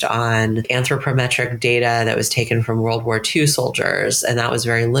based on anthropometric data that was taken from World War II soldiers, and that was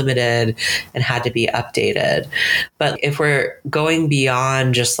very limited and had to be updated. But if we're going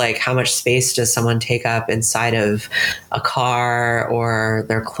beyond just like how much space does someone take up inside of a car or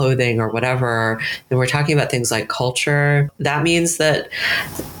their clothing or whatever, and we're talking about things like culture, that means that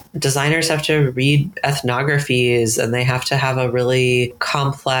designers have to read ethnographies and they have to have a really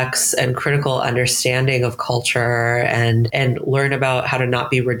complex and critical understanding of culture and learn about how to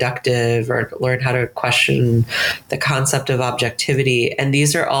not be reductive or learn how to question the concept of objectivity. And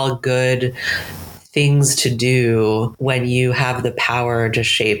these are all good things to do when you have the power to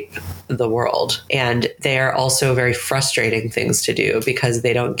shape the world. And they are also very frustrating things to do because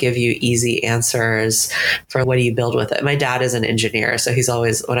they don't give you easy answers for what do you build with it. My dad is an engineer, so he's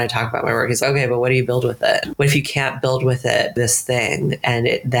always, when I talk about my work, he's okay, but what do you build with it? What if you can't build with it this thing? And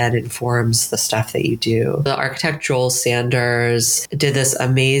it then informs the stuff that you do. The architect Joel Sanders did this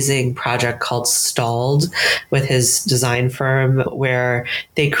amazing project called Stalled with his design firm, where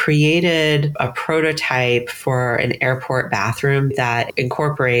they created a prototype for an airport bathroom that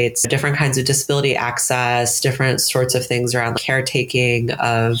incorporates different kinds of disability access, different sorts of things around caretaking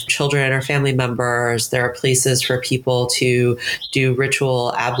of children or family members. There are places for people to do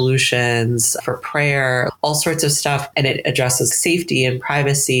ritual ablutions, for prayer, all sorts of stuff. And it addresses safety and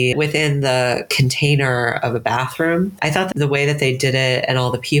privacy within the container of a bathroom. I thought that the way that they did it and all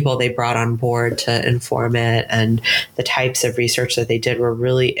the people they brought on board to inform it and the types of research that they did were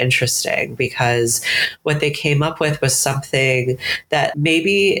really interesting, because what they came up with was something that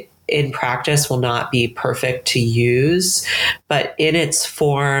maybe in practice will not be perfect to use, but in its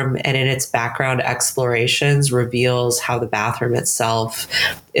form and in its background explorations reveals how the bathroom itself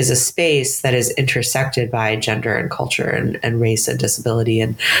is a space that is intersected by gender and culture and race and disability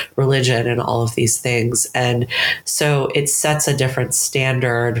and religion and all of these things. And so it sets a different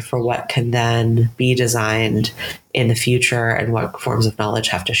standard for what can then be designed in the future and what forms of knowledge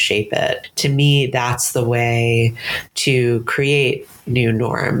have to shape it. To me, that's the way to create new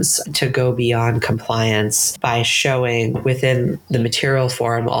norms, to go beyond compliance by showing within the material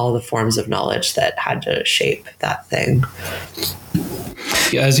form all the forms of knowledge that had to shape that thing.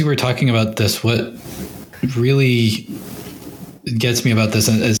 As you were talking about this, what really gets me about this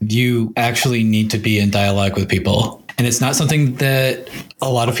is you actually need to be in dialogue with people. And it's not something that a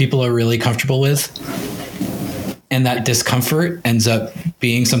lot of people are really comfortable with. And that discomfort ends up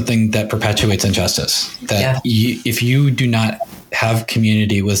being something that perpetuates injustice. That if you do not have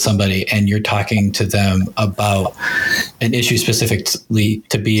community with somebody and you're talking to them about an issue specifically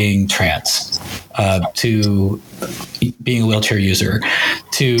to being trans, to being a wheelchair user,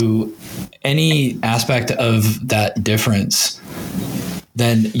 to any aspect of that difference,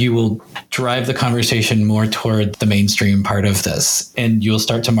 then you will drive the conversation more toward the mainstream part of this. And you'll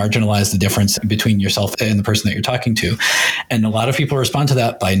start to marginalize the difference between yourself and the person that you're talking to. And a lot of people respond to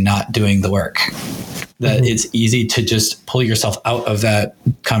that by not doing the work. That it's easy to just pull yourself out of that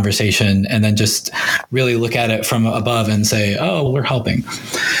conversation and then just really look at it from above and say, oh, we're helping.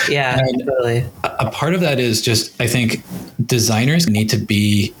 Yeah, and totally. A part of that is just, I think designers need to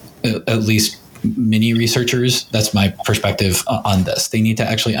be at least mini researchers. That's my perspective on this. They need to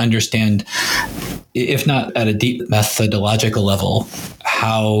actually understand if not at a deep methodological level,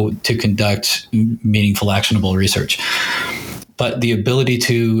 how to conduct meaningful, actionable research. But the ability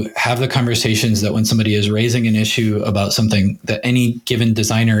to have the conversations that when somebody is raising an issue about something, that any given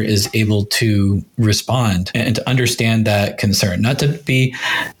designer is able to respond and to understand that concern, not to be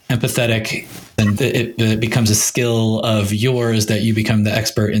empathetic, and it becomes a skill of yours that you become the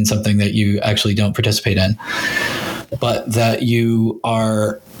expert in something that you actually don't participate in, but that you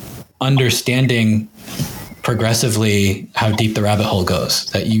are understanding progressively how deep the rabbit hole goes,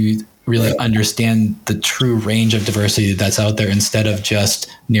 that you really understand the true range of diversity that's out there instead of just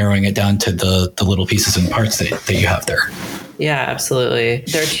narrowing it down to the little pieces and parts that you have there. Yeah, absolutely.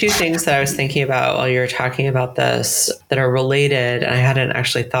 There are two things that I was thinking about while you were talking about this that are related, and I hadn't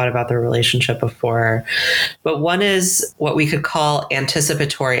actually thought about the relationship before. But one is what we could call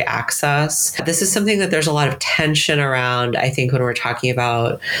anticipatory access. This is something that there's a lot of tension around, I think, when we're talking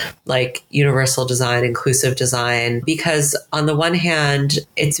about like universal design, inclusive design, because on the one hand,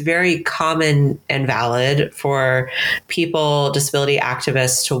 it's very common and valid for people, disability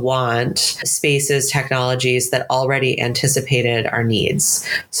activists, to want spaces, technologies that already anticipate our needs.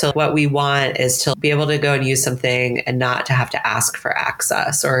 So what we want is to be able to go and use something and not to have to ask for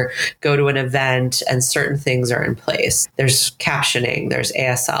access, or go to an event and certain things are in place. There's captioning, there's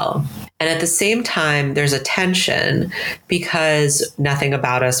ASL. And at the same time, there's a tension because nothing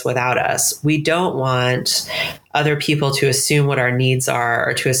about us without us. We don't want other people to assume what our needs are,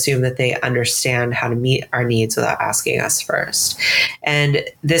 or to assume that they understand how to meet our needs without asking us first. And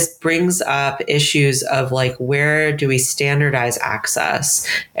this brings up issues of like, where do we standardize access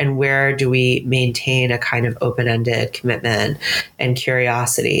and where do we maintain a kind of open-ended commitment and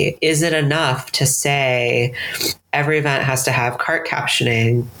curiosity? Is it enough to say every event has to have cart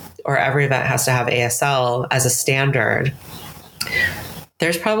captioning or every event has to have ASL as a standard?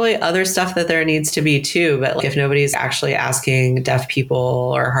 There's probably other stuff that there needs to be too, but like if nobody's actually asking deaf people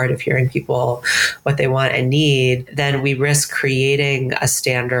or hard of hearing people what they want and need, then we risk creating a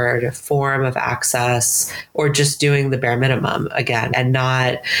standard form of access or just doing the bare minimum again, and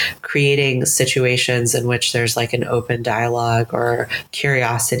not creating situations in which there's like an open dialogue or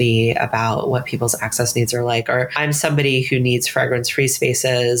curiosity about what people's access needs are like. Or I'm somebody who needs fragrance-free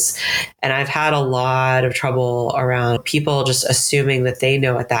spaces, and I've had a lot of trouble around people just assuming that they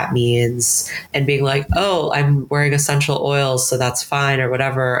know what that means and being like, oh, I'm wearing essential oils, so that's fine or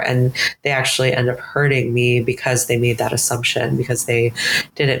whatever. And they actually end up hurting me because they made that assumption, because they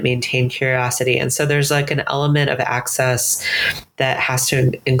didn't maintain curiosity. And so there's like an element of access that has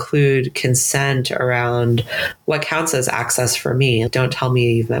to include consent around what counts as access for me. Don't tell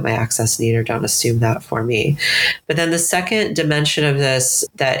me you've met my access need, or don't assume that for me. But then the second dimension of this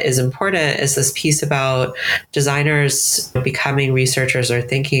that is important is this piece about designers becoming researchers or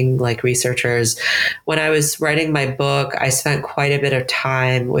thinking like researchers. When I was writing my book, I spent quite a bit of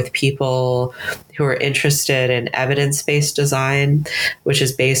time with people who are interested in evidence-based design, which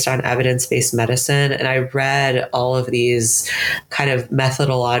is based on evidence-based medicine. And I read all of these kind of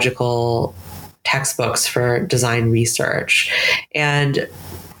methodological textbooks for design research. And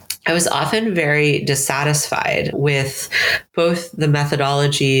I was often very dissatisfied with both the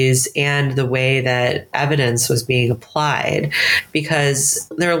methodologies and the way that evidence was being applied, because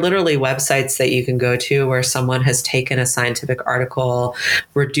there are literally websites that you can go to where someone has taken a scientific article,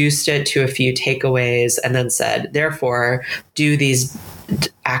 reduced it to a few takeaways, and then said, therefore, do these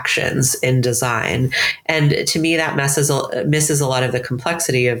actions in design. And to me, that misses a lot of the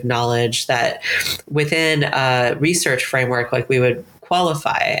complexity of knowledge that within a research framework, like we would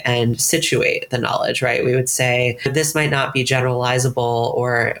qualify and situate the knowledge, right? We would say, this might not be generalizable,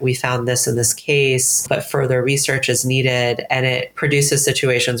 or we found this in this case, but further research is needed. And it produces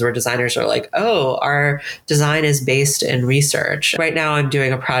situations where designers are like, oh, our design is based in research. Right now, I'm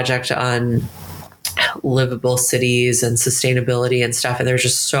doing a project on livable cities and sustainability and stuff. And there's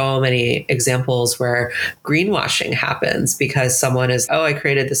just so many examples where greenwashing happens because someone is, oh, I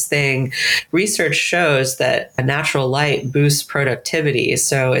created this thing. Research shows that a natural light boosts productivity.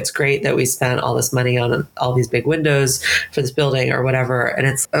 So it's great that we spent all this money on all these big windows for this building or whatever. And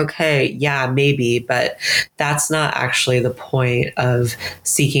it's okay. Yeah, maybe, but that's not actually the point of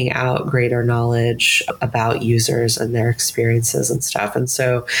seeking out greater knowledge about users and their experiences and stuff. And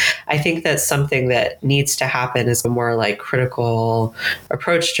so I think that's something that needs to happen is a more like critical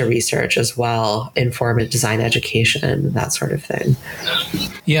approach to research as well, informed design education, that sort of thing.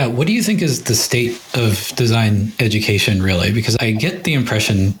 Yeah. What do you think is the state of design education really? Because I get the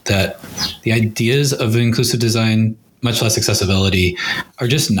impression that the ideas of inclusive design, much less accessibility, are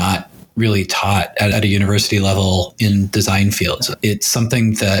just not really taught at a university level in design fields. It's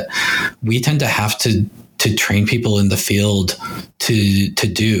something that we tend to have to train people in the field to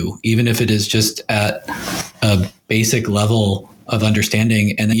do, even if it is just at a basic level of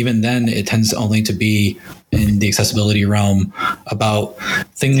understanding. And even then, it tends only to be in the accessibility realm about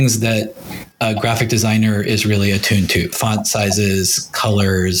things that a graphic designer is really attuned to: font sizes,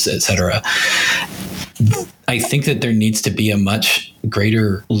 colors, etc. I think that there needs to be a much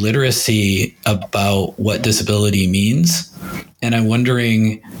greater literacy about what disability means. And I'm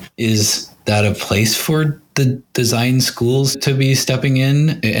wondering, is that a place for the design schools to be stepping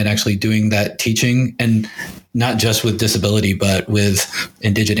in and actually doing that teaching? And not just with disability, but with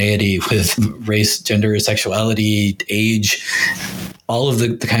indigeneity, with race, gender, sexuality, age, all of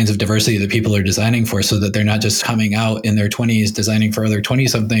the kinds of diversity that people are designing for, so that they're not just coming out in their 20s designing for other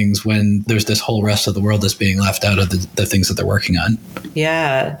 20-somethings when there's this whole rest of the world that's being left out of the things that they're working on.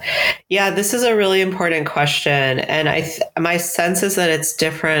 Yeah. Yeah, this is a really important question. And my sense is that it's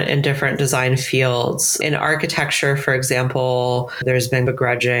different in different design fields. In architecture, for example, there's been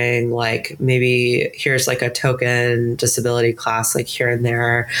begrudging, like maybe here's like a token disability class, like here and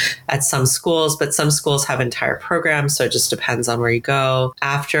there at some schools, but some schools have entire programs. So it just depends on where you go.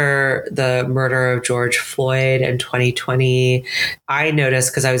 After the murder of George Floyd in 2020, I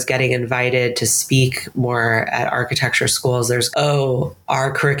noticed, because I was getting invited to speak more at architecture schools,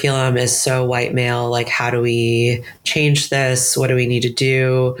 our curriculum is so white male. Like, how do we change this? What do we need to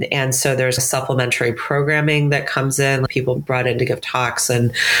do? And so there's a supplementary programming that comes in. People brought in to give talks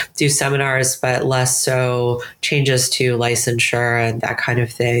and do seminars, but less so changes to licensure and that kind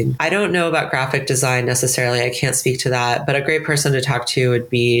of thing. I don't know about graphic design necessarily. I can't speak to that, but a great person to talk to would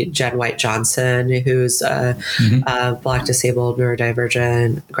be Jen White Johnson, who's a Black disabled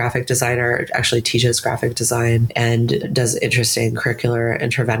neurodivergent graphic designer, actually teaches graphic design and does interesting curricular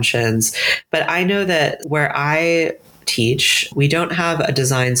interventions. But I know that where I teach, we don't have a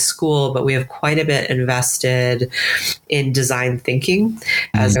design school, but we have quite a bit invested in design thinking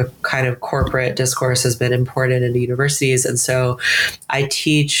as a kind of corporate discourse has been important in universities. And so I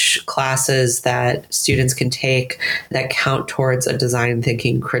teach classes that students can take that count towards a design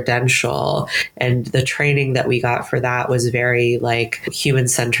thinking credential. And the training that we got for that was very like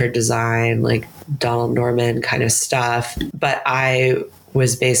human-centered design, like Donald Norman kind of stuff. But I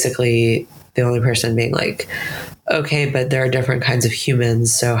was basically the only person being like, okay, but there are different kinds of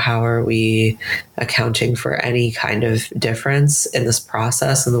humans. So how are we accounting for any kind of difference in this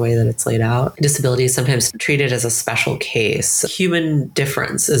process and the way that it's laid out? Disability is sometimes treated as a special case. Human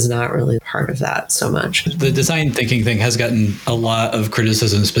difference is not really part of that so much. The design thinking thing has gotten a lot of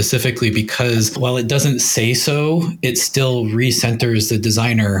criticism, specifically because while it doesn't say so, it still recenters the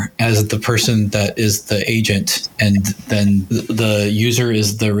designer as the person that is the agent. And then the user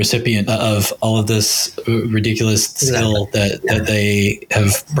is the recipient of all of this ridiculous skill that they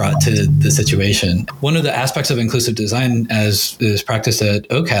have brought to the situation. One of the aspects of inclusive design, as is practiced at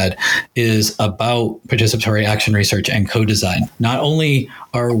OCAD, is about participatory action research and co-design. Not only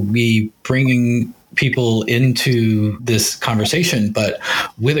are we bringing people into this conversation, but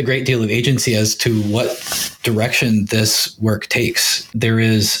with a great deal of agency as to what direction this work takes. There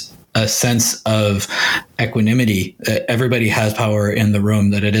is a sense of equanimity, that everybody has power in the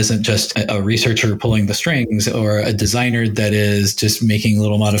room, that it isn't just a researcher pulling the strings or a designer that is just making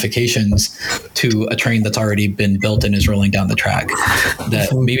little modifications to a train that's already been built and is rolling down the track. That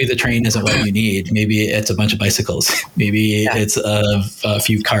maybe the train isn't what you need. Maybe it's a bunch of bicycles. Maybe it's a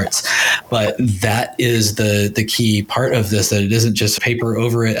few carts. But that is the key part of this, that it isn't just paper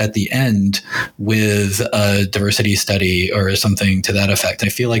over it at the end with a diversity study or something to that effect. I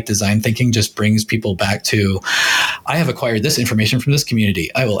feel like design thinking just brings people back to, I have acquired this information from this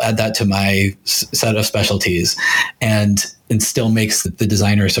community. I will add that to my set of specialties, and still makes the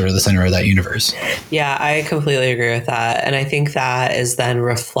designer sort of the center of that universe. Yeah, I completely agree with that. And I think that is then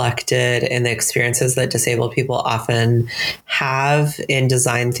reflected in the experiences that disabled people often have in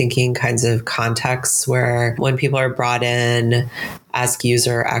design thinking kinds of contexts, where when people are brought in as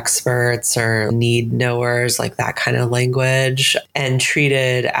user experts or need knowers, like that kind of language, and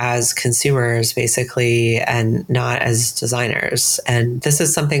treated as consumers basically, and not as designers. And this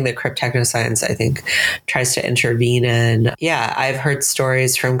is something that cryptechnoscience, I think, tries to intervene in. Yeah, I've heard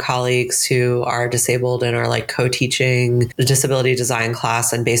stories from colleagues who are disabled and are like co-teaching the disability design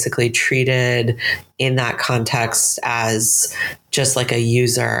class, and basically treated in that context as just like a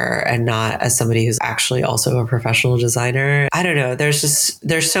user and not as somebody who's actually also a professional designer. I don't know.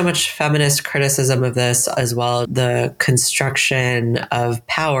 There's so much feminist criticism of this as well. The construction of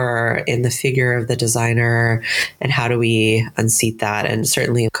power in the figure of the designer and how do we unseat that? And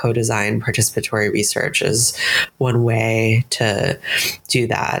certainly co-design participatory research is one way to do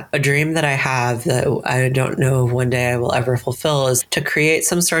that. A dream that I have that I don't know if one day I will ever fulfill is to create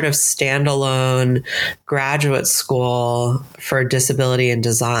some sort of standalone graduate school for disability and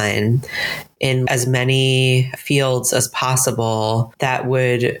design in as many fields as possible that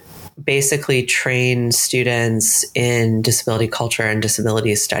would basically train students in disability culture and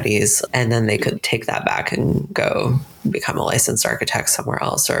disability studies. And then they could take that back and go become a licensed architect somewhere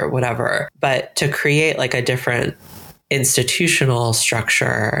else or whatever. But to create like a different institutional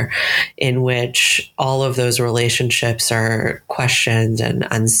structure in which all of those relationships are questioned and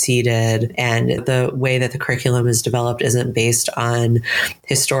unseated, and the way that the curriculum is developed isn't based on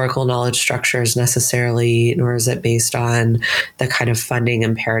historical knowledge structures necessarily, nor is it based on the kind of funding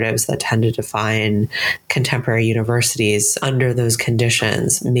imperatives that tend to define contemporary universities. Under those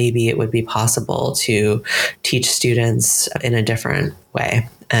conditions, maybe it would be possible to teach students in a different way.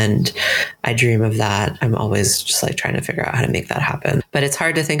 And I dream of that. I'm always just like trying to figure out how to make that happen. But it's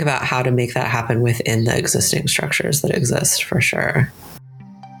hard to think about how to make that happen within the existing structures that exist, for sure.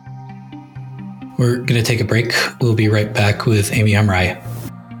 We're going to take a break. We'll be right back with Aimi Hamraie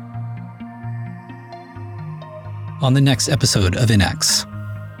on the next episode of InX.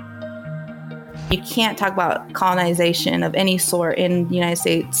 You can't talk about colonization of any sort in the United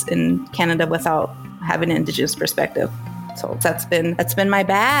States and Canada without having an Indigenous perspective. So that's been my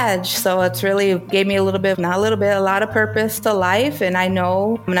badge. So it's really gave me a lot of purpose to life. And I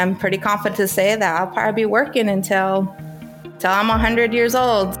know, and I'm pretty confident to say that I'll probably be working until I'm 100 years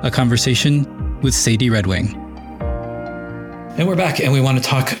old. A conversation with Sadie Redwing. And we're back, and we want to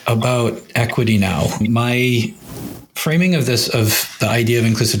talk about equity now. My framing of the idea of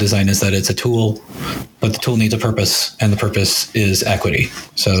inclusive design is that it's a tool, but the tool needs a purpose, and the purpose is equity.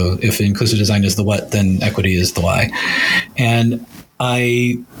 So if inclusive design is the what, then equity is the why. And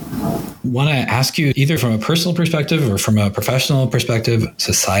I want to ask you, either from a personal perspective or from a professional perspective,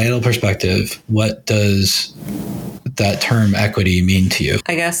 societal perspective, what does that term equity mean to you?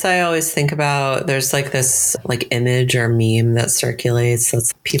 I guess I always think about, there's like this like image or meme that circulates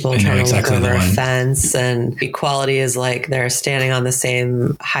that's people trying to look over a fence, and equality is like they're standing on the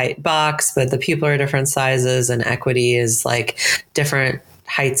same height box, but the people are different sizes, and equity is like different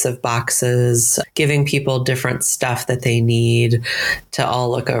heights of boxes, giving people different stuff that they need to all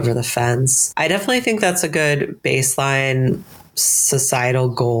look over the fence. I definitely think that's a good baseline societal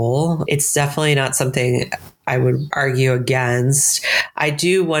goal. It's definitely not something I would argue against. I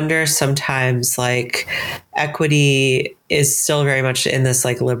do wonder sometimes, like, equity is still very much in this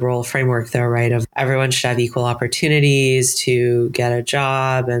like liberal framework though, right? Of everyone should have equal opportunities to get a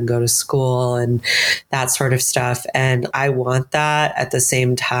job and go to school and that sort of stuff. And I want that at the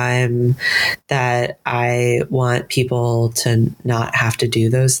same time that I want people to not have to do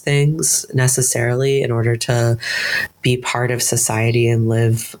those things necessarily in order to be part of society and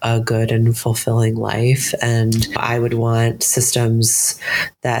live a good and fulfilling life. And I would want systems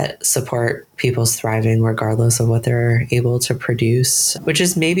that support people's thriving regardless of what they're able to produce, which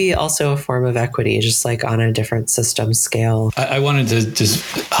is maybe also a form of equity, just like on a different system scale. I wanted to just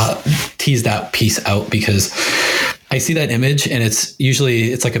tease that piece out because I see that image, and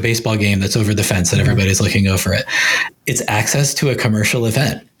it's like a baseball game that's over the fence and everybody's looking over it. It's access to a commercial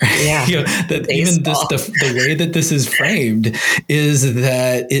event. Yeah. Even just the way that this is framed is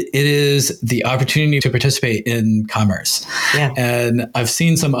that it is the opportunity to participate in commerce. Yeah. And I've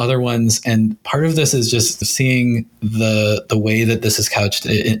seen some other ones, and part of this is just seeing the way that this is couched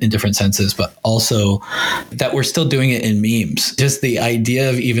in different senses, but also that we're still doing it in memes. Just the idea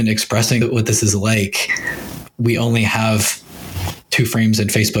of even expressing what this is like. We only have 2 frames in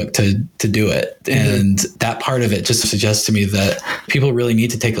Facebook to do it. Mm-hmm. And that part of it just suggests to me that people really need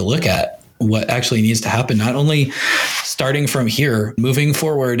to take a look at what actually needs to happen, not only starting from here, moving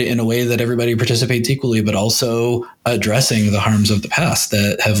forward in a way that everybody participates equally, but also addressing the harms of the past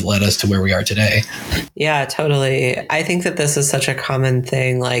that have led us to where we are today. Yeah, totally. I think that this is such a common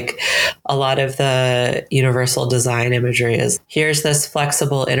thing. Like a lot of the universal design imagery is here's this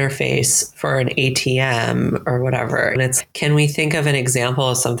flexible interface for an ATM or whatever. And it's, can we think of an example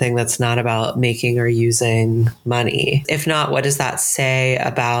of something that's not about making or using money? If not, what does that say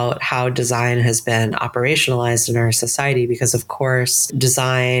about how design has been operationalized in our society? Because of course,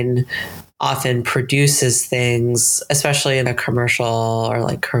 design often produces things, especially in a commercial or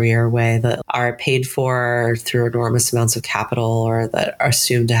like career way, that are paid for through enormous amounts of capital or that are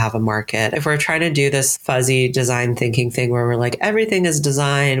assumed to have a market. If we're trying to do this fuzzy design thinking thing where we're like, everything is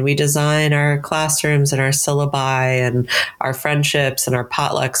design, we design our classrooms and our syllabi and our friendships and our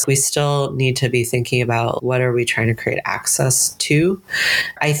potlucks, we still need to be thinking about what are we trying to create access to.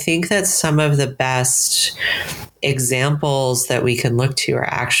 I think that some of the best examples that we can look to are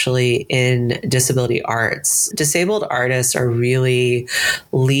actually in disability arts. Disabled artists are really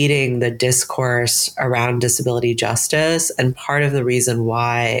leading the discourse around disability justice. And part of the reason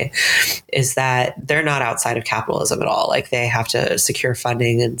why is that they're not outside of capitalism at all. Like they have to secure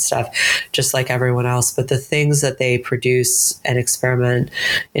funding and stuff just like everyone else. But the things that they produce and experiment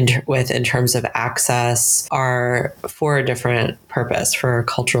with in terms of access are for a different purpose, for a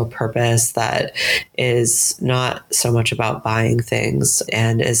cultural purpose that is not so much about buying things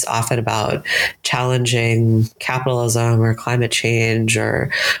and is often about challenging capitalism or climate change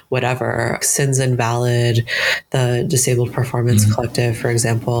or whatever. Sins Invalid, the Disabled Performance Collective, for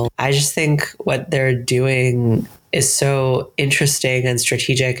example. I just think what they're doing is so interesting and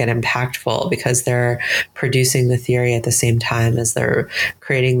strategic and impactful because they're producing the theory at the same time as they're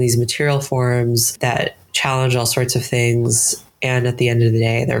creating these material forms that challenge all sorts of things. And at the end of the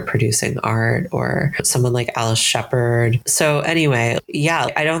day, they're producing art, or someone like Alice Shepard. So anyway, yeah,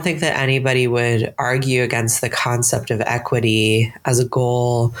 I don't think that anybody would argue against the concept of equity as a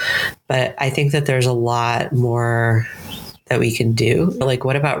goal, but I think that there's a lot more that we can do. Like,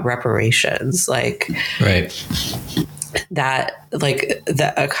 what about reparations? Like, right. That like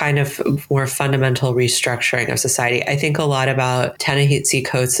a kind of more fundamental restructuring of society. I think a lot about Ta-Nehisi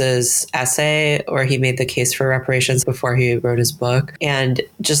Coates's essay where he made the case for reparations before he wrote his book, and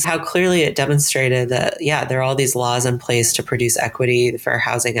just how clearly it demonstrated that, yeah, there are all these laws in place to produce equity, the Fair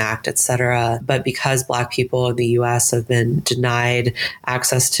Housing Act, et cetera. But because Black people in the US have been denied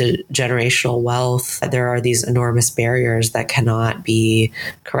access to generational wealth, there are these enormous barriers that cannot be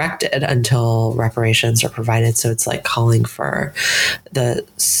corrected until reparations are provided. So it's like calling for the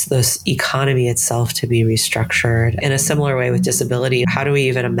economy itself to be restructured. In a similar way with disability, how do we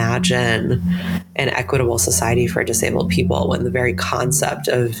even imagine an equitable society for disabled people when the very concept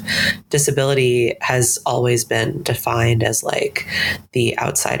of disability has always been defined as like the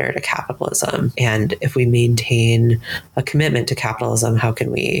outsider to capitalism? And if we maintain a commitment to capitalism, how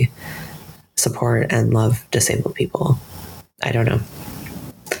can we support and love disabled people? I don't know.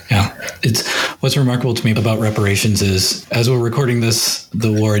 Yeah. It's what's remarkable to me about reparations is, as we're recording this,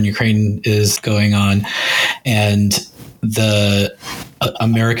 the war in Ukraine is going on, and the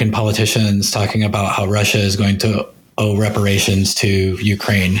American politicians talking about how Russia is going to owe reparations to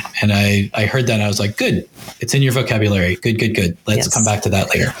Ukraine. And I heard that and I was like, good, it's in your vocabulary. Good. Let's come back to that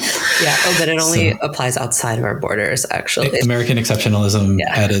later. Yeah. Oh, but it only applies outside of our borders, actually. American exceptionalism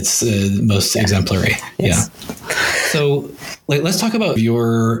at its most exemplary. Yes. Yeah. So let's talk about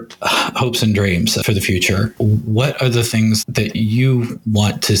your hopes and dreams for the future. What are the things that you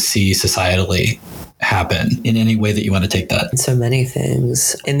want to see societally happen in any way that you want to take that? So many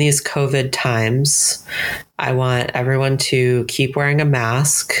things. In these COVID times, I want everyone to keep wearing a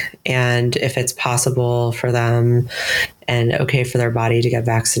mask, and if it's possible for them and okay for their body to get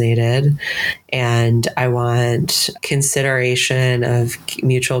vaccinated. And I want consideration of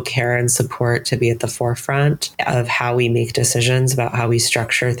mutual care and support to be at the forefront of how we make decisions about how we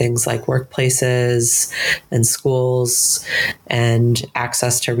structure things like workplaces and schools and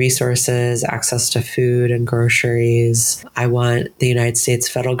access to resources, access to food and groceries. I want the United States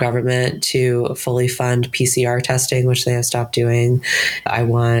federal government to fully fund PCR testing, which they have stopped doing. I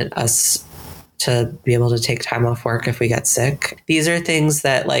want us to be able to take time off work if we get sick. These are things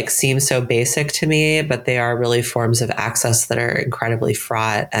that like seem so basic to me, but they are really forms of access that are incredibly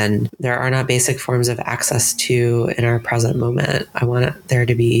fraught, and there are not basic forms of access to in our present moment. I want there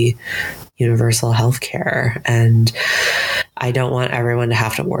to be universal health care, and I don't want everyone to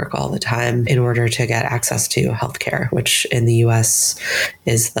have to work all the time in order to get access to healthcare, which in the US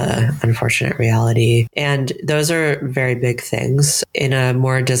is the unfortunate reality. And those are very big things. In a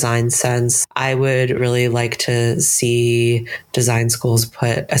more design sense, I would really like to see design schools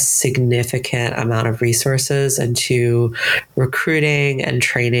put a significant amount of resources into recruiting and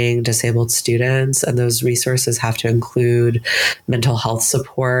training disabled students. And those resources have to include mental health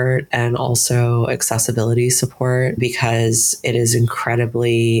support and also accessibility support, because times it is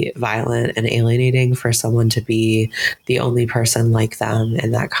incredibly violent and alienating for someone to be the only person like them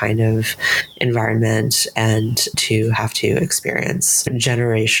in that kind of environment and to have to experience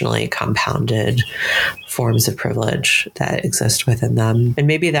generationally compounded forms of privilege that exist within them. And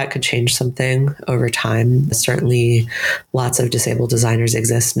maybe that could change something over time. Certainly lots of disabled designers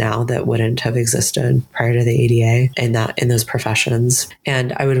exist now that wouldn't have existed prior to the ADA in those professions.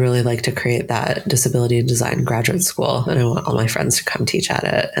 And I would really like to create that disability design graduate school. And I want all my friends to come teach at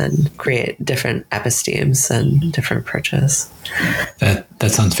it and create different epistemes and different approaches.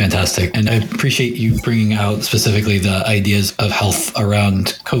 That sounds fantastic. And I appreciate you bringing out specifically the ideas of health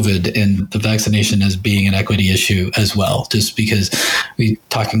around COVID and the vaccination as being an equity issue as well, just because we're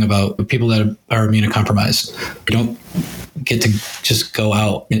talking about people that are immunocompromised. You don't get to just go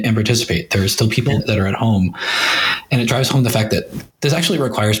out and participate. There are still people that are at home. And it drives home the fact that this actually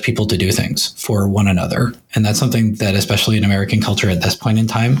requires people to do things for one another. And that's something that, especially in American culture at this point in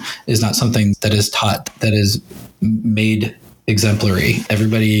time, is not something that is taught, that is made exemplary.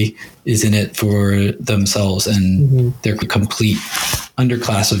 Everybody is in it for themselves, and they're a complete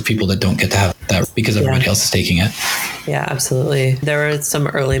underclass of people that don't get to have that because everybody else is taking it. Yeah, absolutely. There were some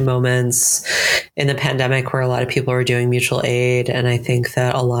early moments in the pandemic where a lot of people were doing mutual aid, and I think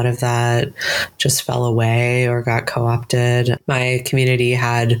that a lot of that just fell away or got co-opted. My community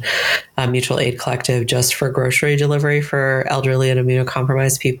had a mutual aid collective just for grocery delivery for elderly and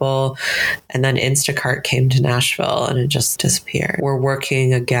immunocompromised people, and then Instacart came to Nashville and it just disappeared. We're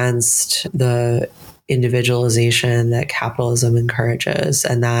working against the individualization that capitalism encourages,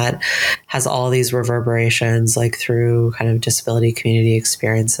 and that has all these reverberations like through kind of disability community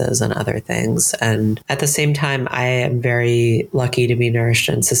experiences and other things. And at the same time, I am very lucky to be nourished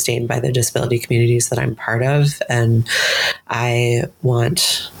and sustained by the disability communities that I'm part of, and I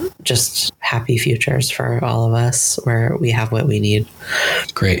want just happy futures for all of us where we have what we need.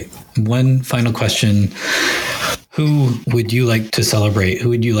 Great. One final question. Who would you like to celebrate? Who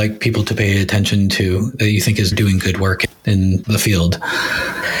would you like people to pay attention to that you think is doing good work in the field?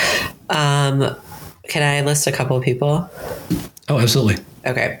 Can I list a couple of people? Oh, absolutely.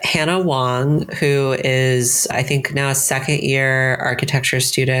 Okay. Hannah Wong, who is, I think, now a second year architecture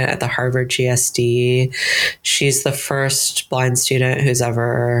student at the Harvard GSD. She's the first blind student who's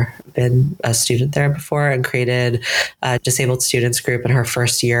ever been a student there before, and created a disabled students group in her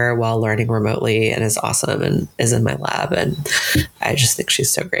first year while learning remotely, and is awesome and is in my lab. And I just think she's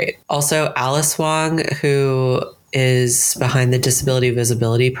so great. Also, Alice Wong, who is behind the Disability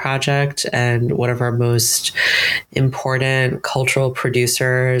Visibility Project and one of our most important cultural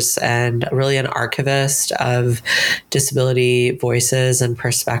producers, and really an archivist of disability voices and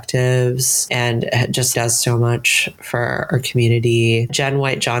perspectives, and just does so much for our community. Jen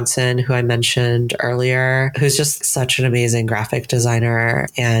White Johnson, who I mentioned earlier, who's just such an amazing graphic designer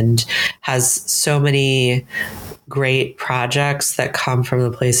and has so many great projects that come from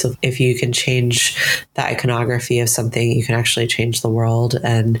the place of, if you can change the iconography of something, you can actually change the world.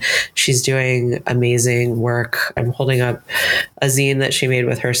 And she's doing amazing work. I'm holding up a zine that she made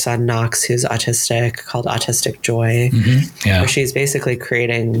with her son Knox, who's autistic, called Autistic Joy, where she's basically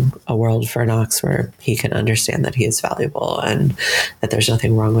creating a world for Knox where he can understand that he is valuable and that there's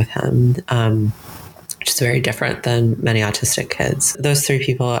nothing wrong with him. Which is very different than many autistic kids. Those three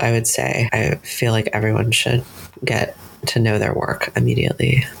people, I would say, I feel like everyone should get to know their work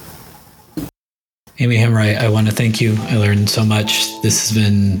immediately. Aimi Hamraie, I want to thank you. I learned so much. This has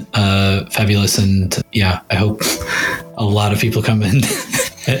been fabulous. And I hope a lot of people come in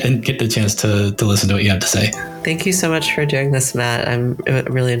and get the chance to listen to what you have to say. Thank you so much for doing this, Matt. I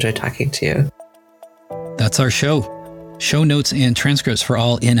really enjoyed talking to you. That's our show. Show notes and transcripts for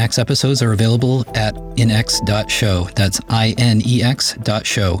all INX episodes are available at inex.show. That's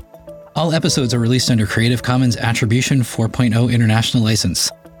INEX.show. All episodes are released under Creative Commons Attribution 4.0 International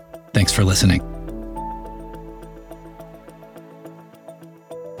License. Thanks for listening.